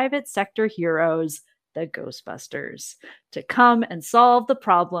our private sector heroes, the Ghostbusters, to come and solve the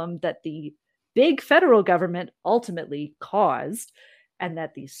problem that the big federal government ultimately caused and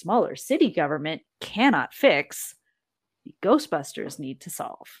that the smaller city government cannot fix. The Ghostbusters need to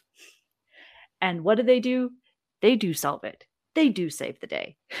solve. And what do? They do solve it. They do save the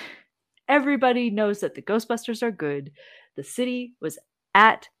day. Everybody knows that the Ghostbusters are good. The city was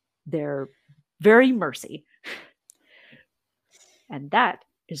at their very mercy. And that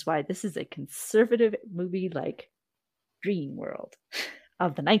is why this is a conservative movie like Dream World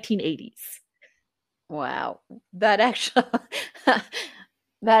of the 1980s. Wow. That actually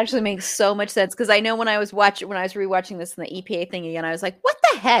makes so much sense, because I know when I was rewatching this in the EPA thing again, I was like, what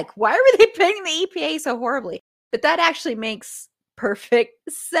the heck? Why were they painting the EPA so horribly? But that actually makes perfect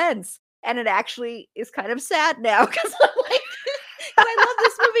sense. And it actually is kind of sad now, because I'm like, I love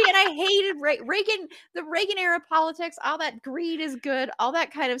this movie and I hated Reagan, the Reagan era politics, all that greed is good, all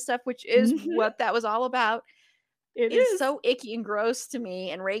that kind of stuff, which is what that was all about. It is so icky and gross to me.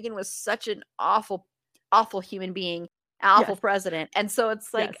 And Reagan was such an awful, awful human being, awful president. And so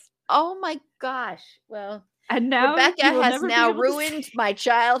it's like, oh my gosh. Well, and now Rebecca has now ruined my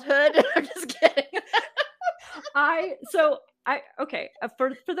childhood. I'm just kidding.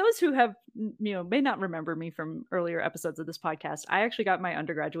 For those who have, may not remember me from earlier episodes of this podcast, I actually got my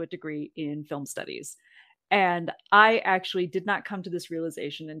undergraduate degree in film studies. And I actually did not come to this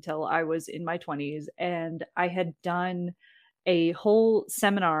realization until I was in my 20s. And I had done a whole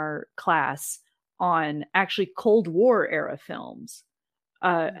seminar class on actually Cold War era films,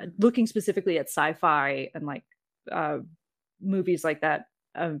 looking specifically at sci-fi and like movies like that,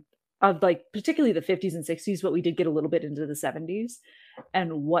 of like particularly the 50s and 60s, but we did get a little bit into the 70s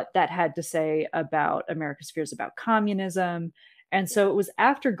and what that had to say about America's fears about communism. And so it was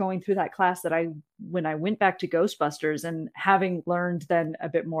after going through that class that when I went back to Ghostbusters and having learned then a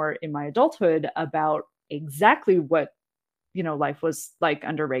bit more in my adulthood about exactly what, life was like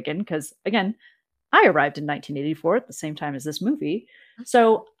under Reagan. Because again, I arrived in 1984 at the same time as this movie.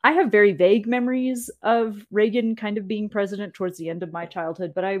 So I have very vague memories of Reagan kind of being president towards the end of my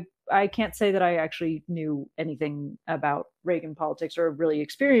childhood, but I can't say that I actually knew anything about Reagan politics or really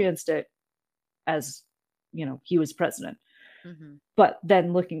experienced it as, he was president. Mm-hmm. But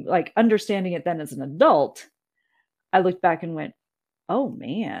then understanding it then as an adult, I looked back and went, oh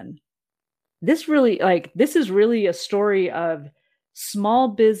man, this is really a story of small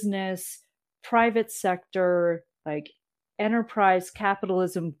business, private sector, like enterprise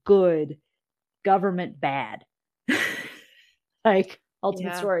capitalism good, government bad. Like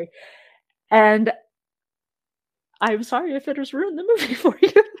ultimate story. And I'm sorry if it has ruined the movie for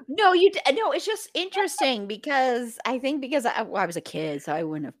you. No, it's just interesting because I was a kid, so I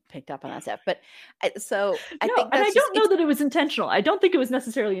wouldn't have picked up on that stuff. But I don't know that it was intentional. I don't think it was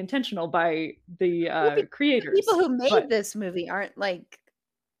necessarily intentional by the creators. People who made this movie aren't like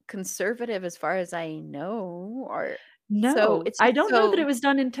conservative as far as I know, or no, so I don't know that it was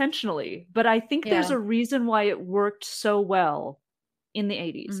done intentionally, but I think there's a reason why it worked so well in the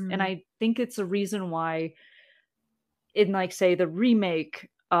 80s. Mm-hmm. And I think it's a reason why in like say the remake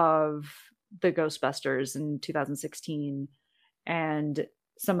of the Ghostbusters in 2016 and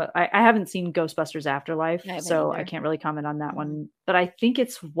I haven't seen Ghostbusters Afterlife, I haven't so either. I can't really comment on that one. But I think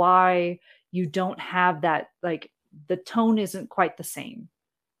it's why you don't have that, like, the tone isn't quite the same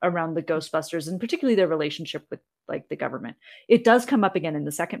around the Ghostbusters, and particularly their relationship with like the government. It does come up again in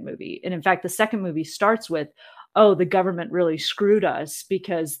the second movie. And in fact, the second movie starts with, oh, the government really screwed us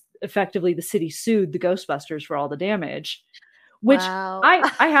because effectively the city sued the Ghostbusters for all the damage. Which Wow.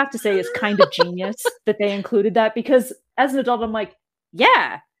 I have to say is kind of genius that they included that, because as an adult, I'm like,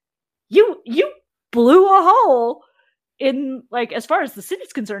 yeah, you blew a hole in, like, as far as the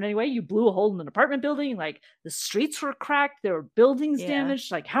city's concerned anyway, you blew a hole in an apartment building. Like, the streets were cracked, there were buildings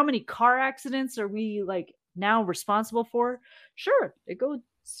damaged. Like, how many car accidents are we like now responsible for? Sure, they go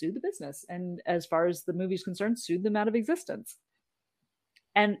sue the business, and as far as the movie's concerned, sued them out of existence.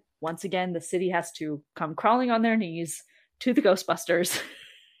 And once again, the city has to come crawling on their knees to the Ghostbusters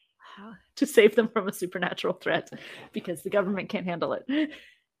to save them from a supernatural threat because the government can't handle it.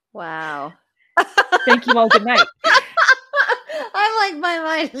 Wow. Thank you all. Good night. I'm like, my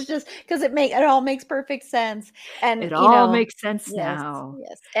mind is just because it all makes perfect sense, and It all makes sense yes, now.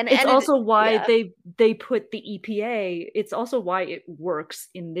 yes, It's also why they put the EPA. It's also why it works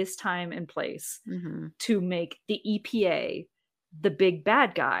in this time and place to make the EPA the big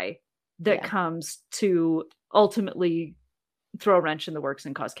bad guy that comes to ultimately throw a wrench in the works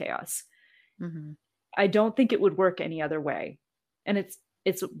and cause chaos. I don't think it would work any other way. And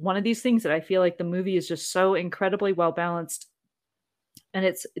it's one of these things that I feel like the movie is just so incredibly well balanced, and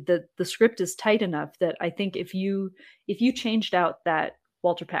it's the script is tight enough that I think if you changed out that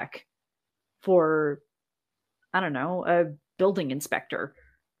Walter Peck for, I don't know, a building inspector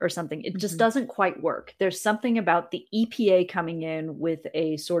or something, it just doesn't quite work. There's something about the EPA coming in with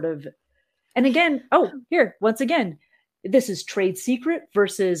a sort of, and again, once again, this is trade secret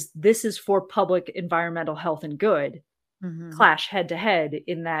versus this is for public environmental health and good, clash head to head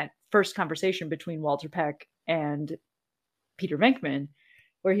in that first conversation between Walter Peck and Peter Venkman,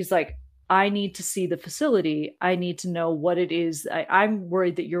 where he's like, I need to see the facility. I need to know what it is. I'm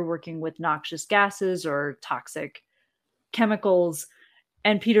worried that you're working with noxious gases or toxic chemicals.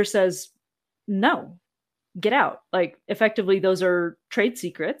 And Peter says, no, get out. Like, effectively, those are trade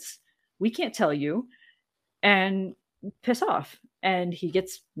secrets. We can't tell you. And piss off. And he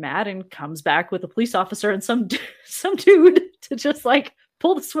gets mad and comes back with a police officer and some dude to just like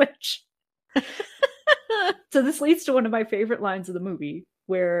pull the switch. So this leads to one of my favorite lines of the movie,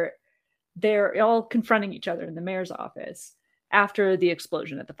 where they're all confronting each other in the mayor's office after the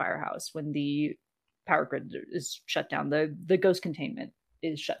explosion at the firehouse, when the power grid is shut down, the ghost containment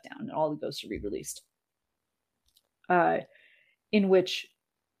is shut down, and all the ghosts are re-released. In which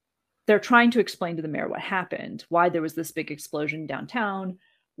they're trying to explain to the mayor what happened, why there was this big explosion downtown,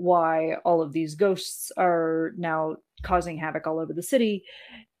 why all of these ghosts are now causing havoc all over the city.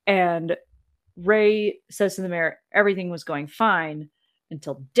 And Ray says to the mayor, everything was going fine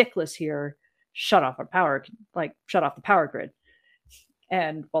until Dickless here shut off the power grid.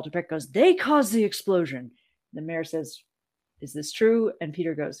 And Walter Peck goes, they caused the explosion. The mayor says, is this true? And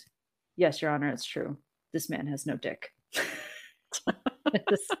Peter goes, yes, Your Honor, it's true. This man has no dick.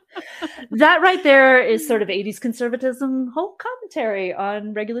 That right there is sort of 80s conservatism, whole commentary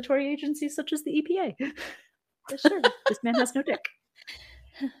on regulatory agencies such as the EPA. Yeah, sure, this man has no dick.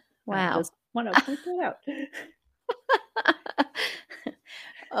 Wow. I just want to point that out.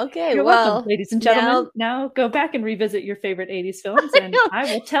 Okay, You're well, welcome, ladies and gentlemen. Now go back and revisit your favorite 80s films, and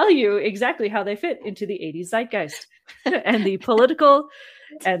I will tell you exactly how they fit into the 80s zeitgeist and the political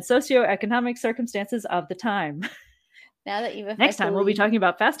and socioeconomic circumstances of the time. Now that you've Next time we'll be talking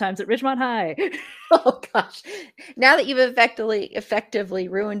about Fast Times at Ridgemont High. Oh gosh! Now that you've effectively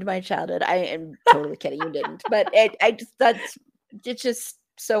ruined my childhood, I am totally kidding. You didn't, but it's just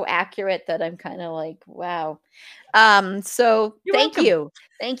so accurate that I'm kind of like, wow. So You're welcome.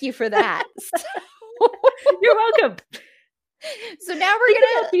 Thank you for that. You're welcome. So now we're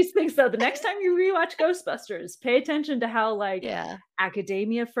gonna about these things though. The next time you rewatch Ghostbusters, pay attention to how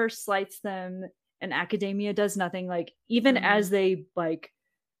academia first slights them. And academia does nothing. Like, even as they've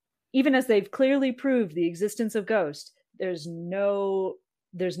clearly proved the existence of ghosts, there's no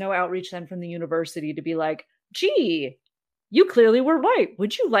outreach then from the university to be like, gee, you clearly were right.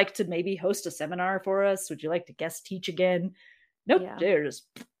 Would you like to maybe host a seminar for us? Would you like to guest teach again? Nope, they're just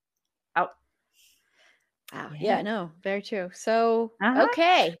out. Wow. Yeah, no, very true. So,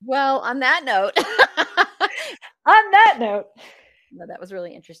 okay. Well, on that note. No, that was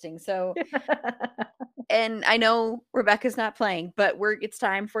really interesting. So, and I know Rebecca's not playing, but it's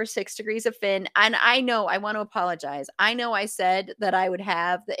time for 6 Degrees of Finn. And I know I want to apologize. I know I said that I would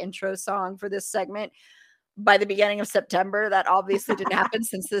have the intro song for this segment, by the beginning of September. That obviously didn't happen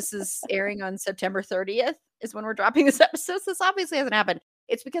since this is airing on September 30th is when we're dropping this episode. So this obviously hasn't happened.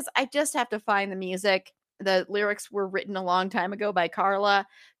 It's because I just have to find the music. The lyrics were written a long time ago by Carla.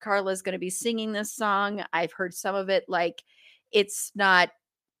 Carla's going to be singing this song. I've heard some of it. Like, it's not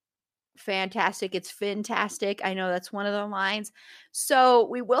fantastic, it's fantastic. I know that's one of the lines. So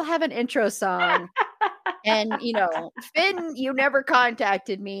we will have an intro song. And, Finn, you never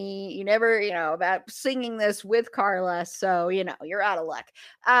contacted me. You never, about singing this with Carla. So, you're out of luck.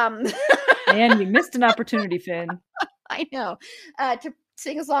 And you missed an opportunity, Finn. I know. To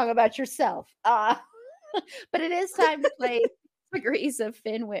sing a song about yourself. But it is time to play Degrees of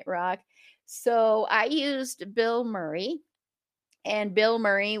Finn Wittrock. So I used Bill Murray. And Bill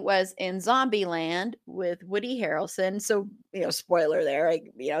Murray was in Zombieland with Woody Harrelson. So, spoiler there.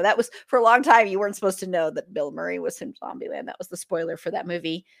 That was for a long time. You weren't supposed to know that Bill Murray was in Zombieland. That was the spoiler for that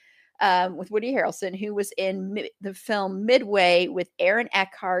movie with Woody Harrelson, who was in the film Midway with Aaron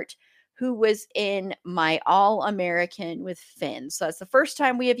Eckhart, who was in My All-American with Finn. So that's the first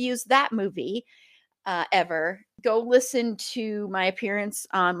time we have used that movie ever. Go listen to my appearance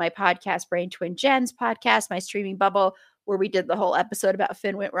on my podcast, Brain Twin Jen's podcast, my streaming bubble, where we did the whole episode about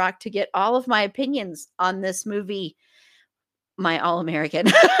Finn Wittrock to get all of my opinions on this movie, My All-American.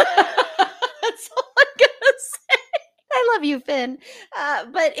 That's all I'm gonna say. I love you, Finn.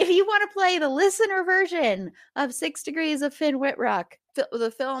 But if you want to play the listener version of 6 Degrees of Finn Wittrock,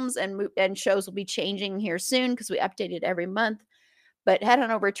 the films and shows will be changing here soon because we update it every month. But head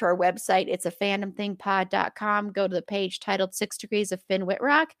on over to our website. It's a fandomthingpod.com. Go to the page titled 6 Degrees of Finn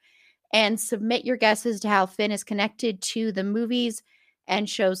Wittrock and submit your guesses to how Finn is connected to the movies and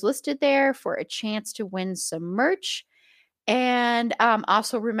shows listed there for a chance to win some merch. And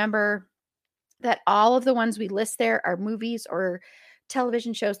also remember that all of the ones we list there are movies or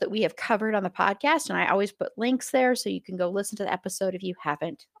television shows that we have covered on the podcast. And I always put links there so you can go listen to the episode if you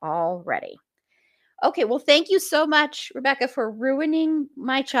haven't already. Okay, well, thank you so much, Rebecca, for ruining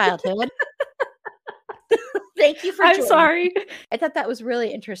my childhood. Thank you for joining. I'm sorry. I thought that was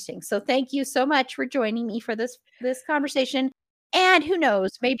really interesting. So thank you so much for joining me for this conversation. And who knows,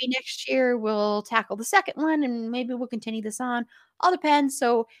 maybe next year we'll tackle the second one and maybe we'll continue this on. All depends.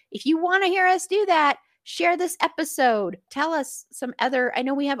 So if you want to hear us do that, share this episode. Tell us some other, I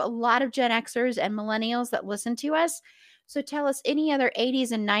know we have a lot of Gen Xers and millennials that listen to us. So tell us any other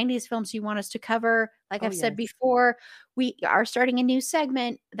 80s and 90s films you want us to cover. Like I've said before, we are starting a new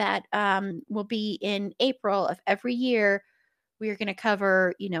segment that will be in April of every year. We are going to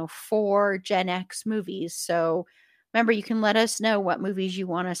cover, 4 Gen X movies. So remember, you can let us know what movies you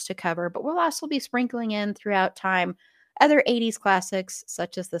want us to cover, but we'll also be sprinkling in throughout time other 80s classics,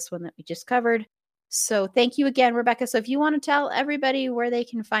 such as this one that we just covered. So thank you again, Rebecca. So if you want to tell everybody where they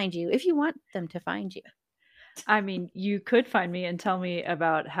can find you, if you want them to find you. I mean, you could find me and tell me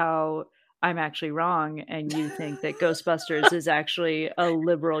about how I'm actually wrong and you think that Ghostbusters is actually a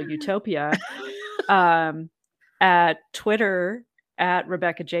liberal utopia at Twitter at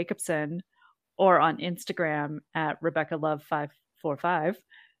Rebecca Jacobson or on Instagram at RebeccaLove545.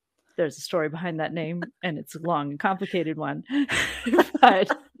 There's a story behind that name and it's a long and complicated one.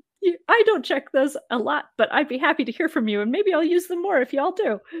 But I don't check those a lot, but I'd be happy to hear from you and maybe I'll use them more if y'all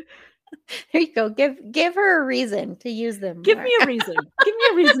do. There you go. Give her a reason to use them. Give me a reason. Give me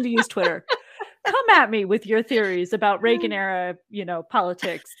a reason to use Twitter. Come at me with your theories about Reagan era,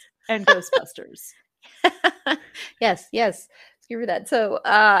 politics and Ghostbusters. Yes. Give her that. So,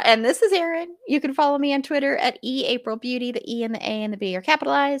 and this is Erin. You can follow me on Twitter at eAprilBeauty. The E and the A and the B are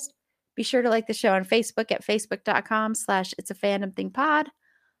capitalized. Be sure to like the show on Facebook at facebook.com/itsafandomthingpod.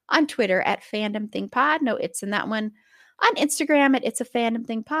 On Twitter at fandomthingpod. No it's in that one. On Instagram at It's a Fandom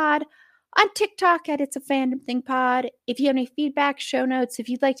Thing Pod. On TikTok at It's a Fandom Thing Pod. If you have any feedback, show notes, if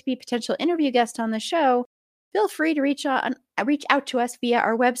you'd like to be a potential interview guest on the show, feel free to reach out to us via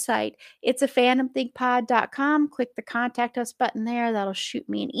our website. It's a fandomthingpod.com. Click the contact us button there. That'll shoot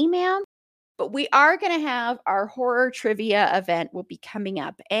me an email. But we are going to have our horror trivia event will be coming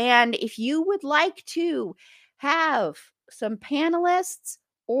up. And if you would like to have some panelists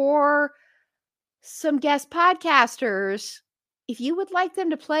or some guest podcasters, if you would like them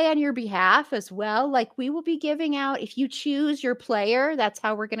to play on your behalf as well, like we will be giving out, if you choose your player, that's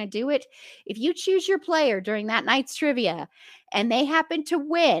how we're going to do it. If you choose your player during that night's trivia and they happen to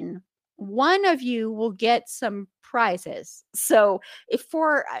win, one of you will get some prizes. So if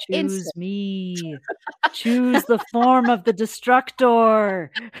for choose me, choose the form of the destructor.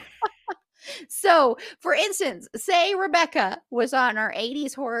 So for instance, say Rebecca was on our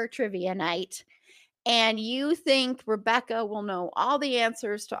 80s horror trivia night and you think Rebecca will know all the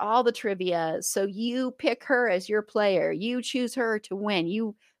answers to all the trivia. So you pick her as your player. You choose her to win.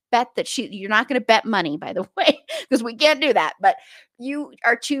 You bet that you're not going to bet money, by the way, because we can't do that. But you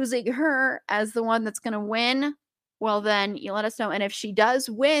are choosing her as the one that's going to win. Well, then you let us know. And if she does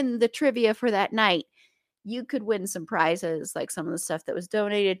win the trivia for that night, you could win some prizes, like some of the stuff that was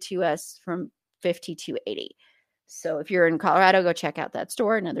donated to us from 5280. So if you're in Colorado, go check out that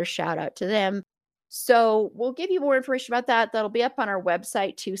store. Another shout out to them. So we'll give you more information about that. That'll be up on our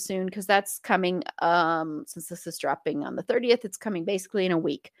website too soon, because that's coming. Since this is dropping on the 30th, it's coming basically in a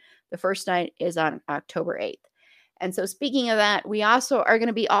week. The first night is on October 8th. And so speaking of that, we also are going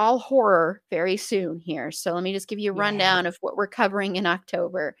to be all horror very soon here. So let me just give you a rundown of what we're covering in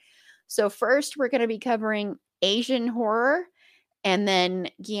October. So first, we're going to be covering Asian horror, and then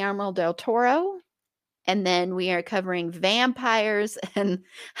Guillermo del Toro. And then we are covering vampires. And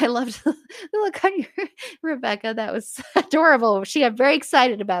I loved the look on your Rebecca. That was adorable. She got very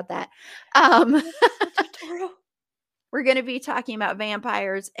excited about that. We're going to be talking about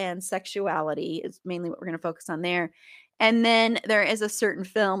vampires and sexuality is mainly what we're going to focus on there. And then there is a certain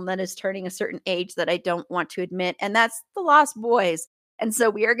film that is turning a certain age that I don't want to admit, and that's The Lost Boys. And so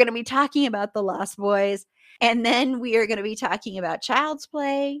we are going to be talking about The Lost Boys. And then we are going to be talking about Child's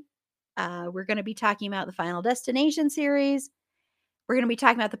Play. We're going to be talking about the Final Destination series. We're going to be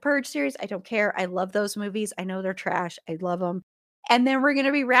talking about the Purge series. I don't care. I love those movies. I know they're trash. I love them. And then we're going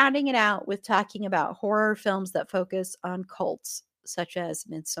to be rounding it out with talking about horror films that focus on cults, such as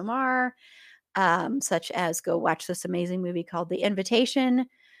Midsommar, such as go watch this amazing movie called The Invitation.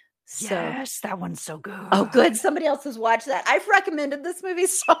 So, yes, that one's so good. Oh, good. Somebody else has watched that. I've recommended this movie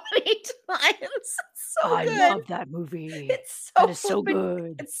so many times. It's so good. I love that movie. That is so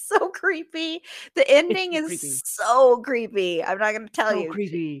good. It's so creepy. The ending is so creepy. I'm not going to tell you.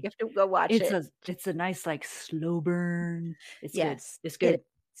 Creepy. You have to go watch it. It's a nice like slow burn. It's good. It's good.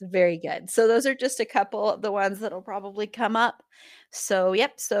 It's very good. So those are just a couple of the ones that'll probably come up. So,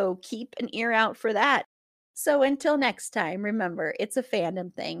 yep. So keep an ear out for that. So until next time, remember, it's a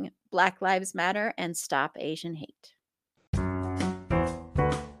fandom thing. Black Lives Matter and stop Asian hate.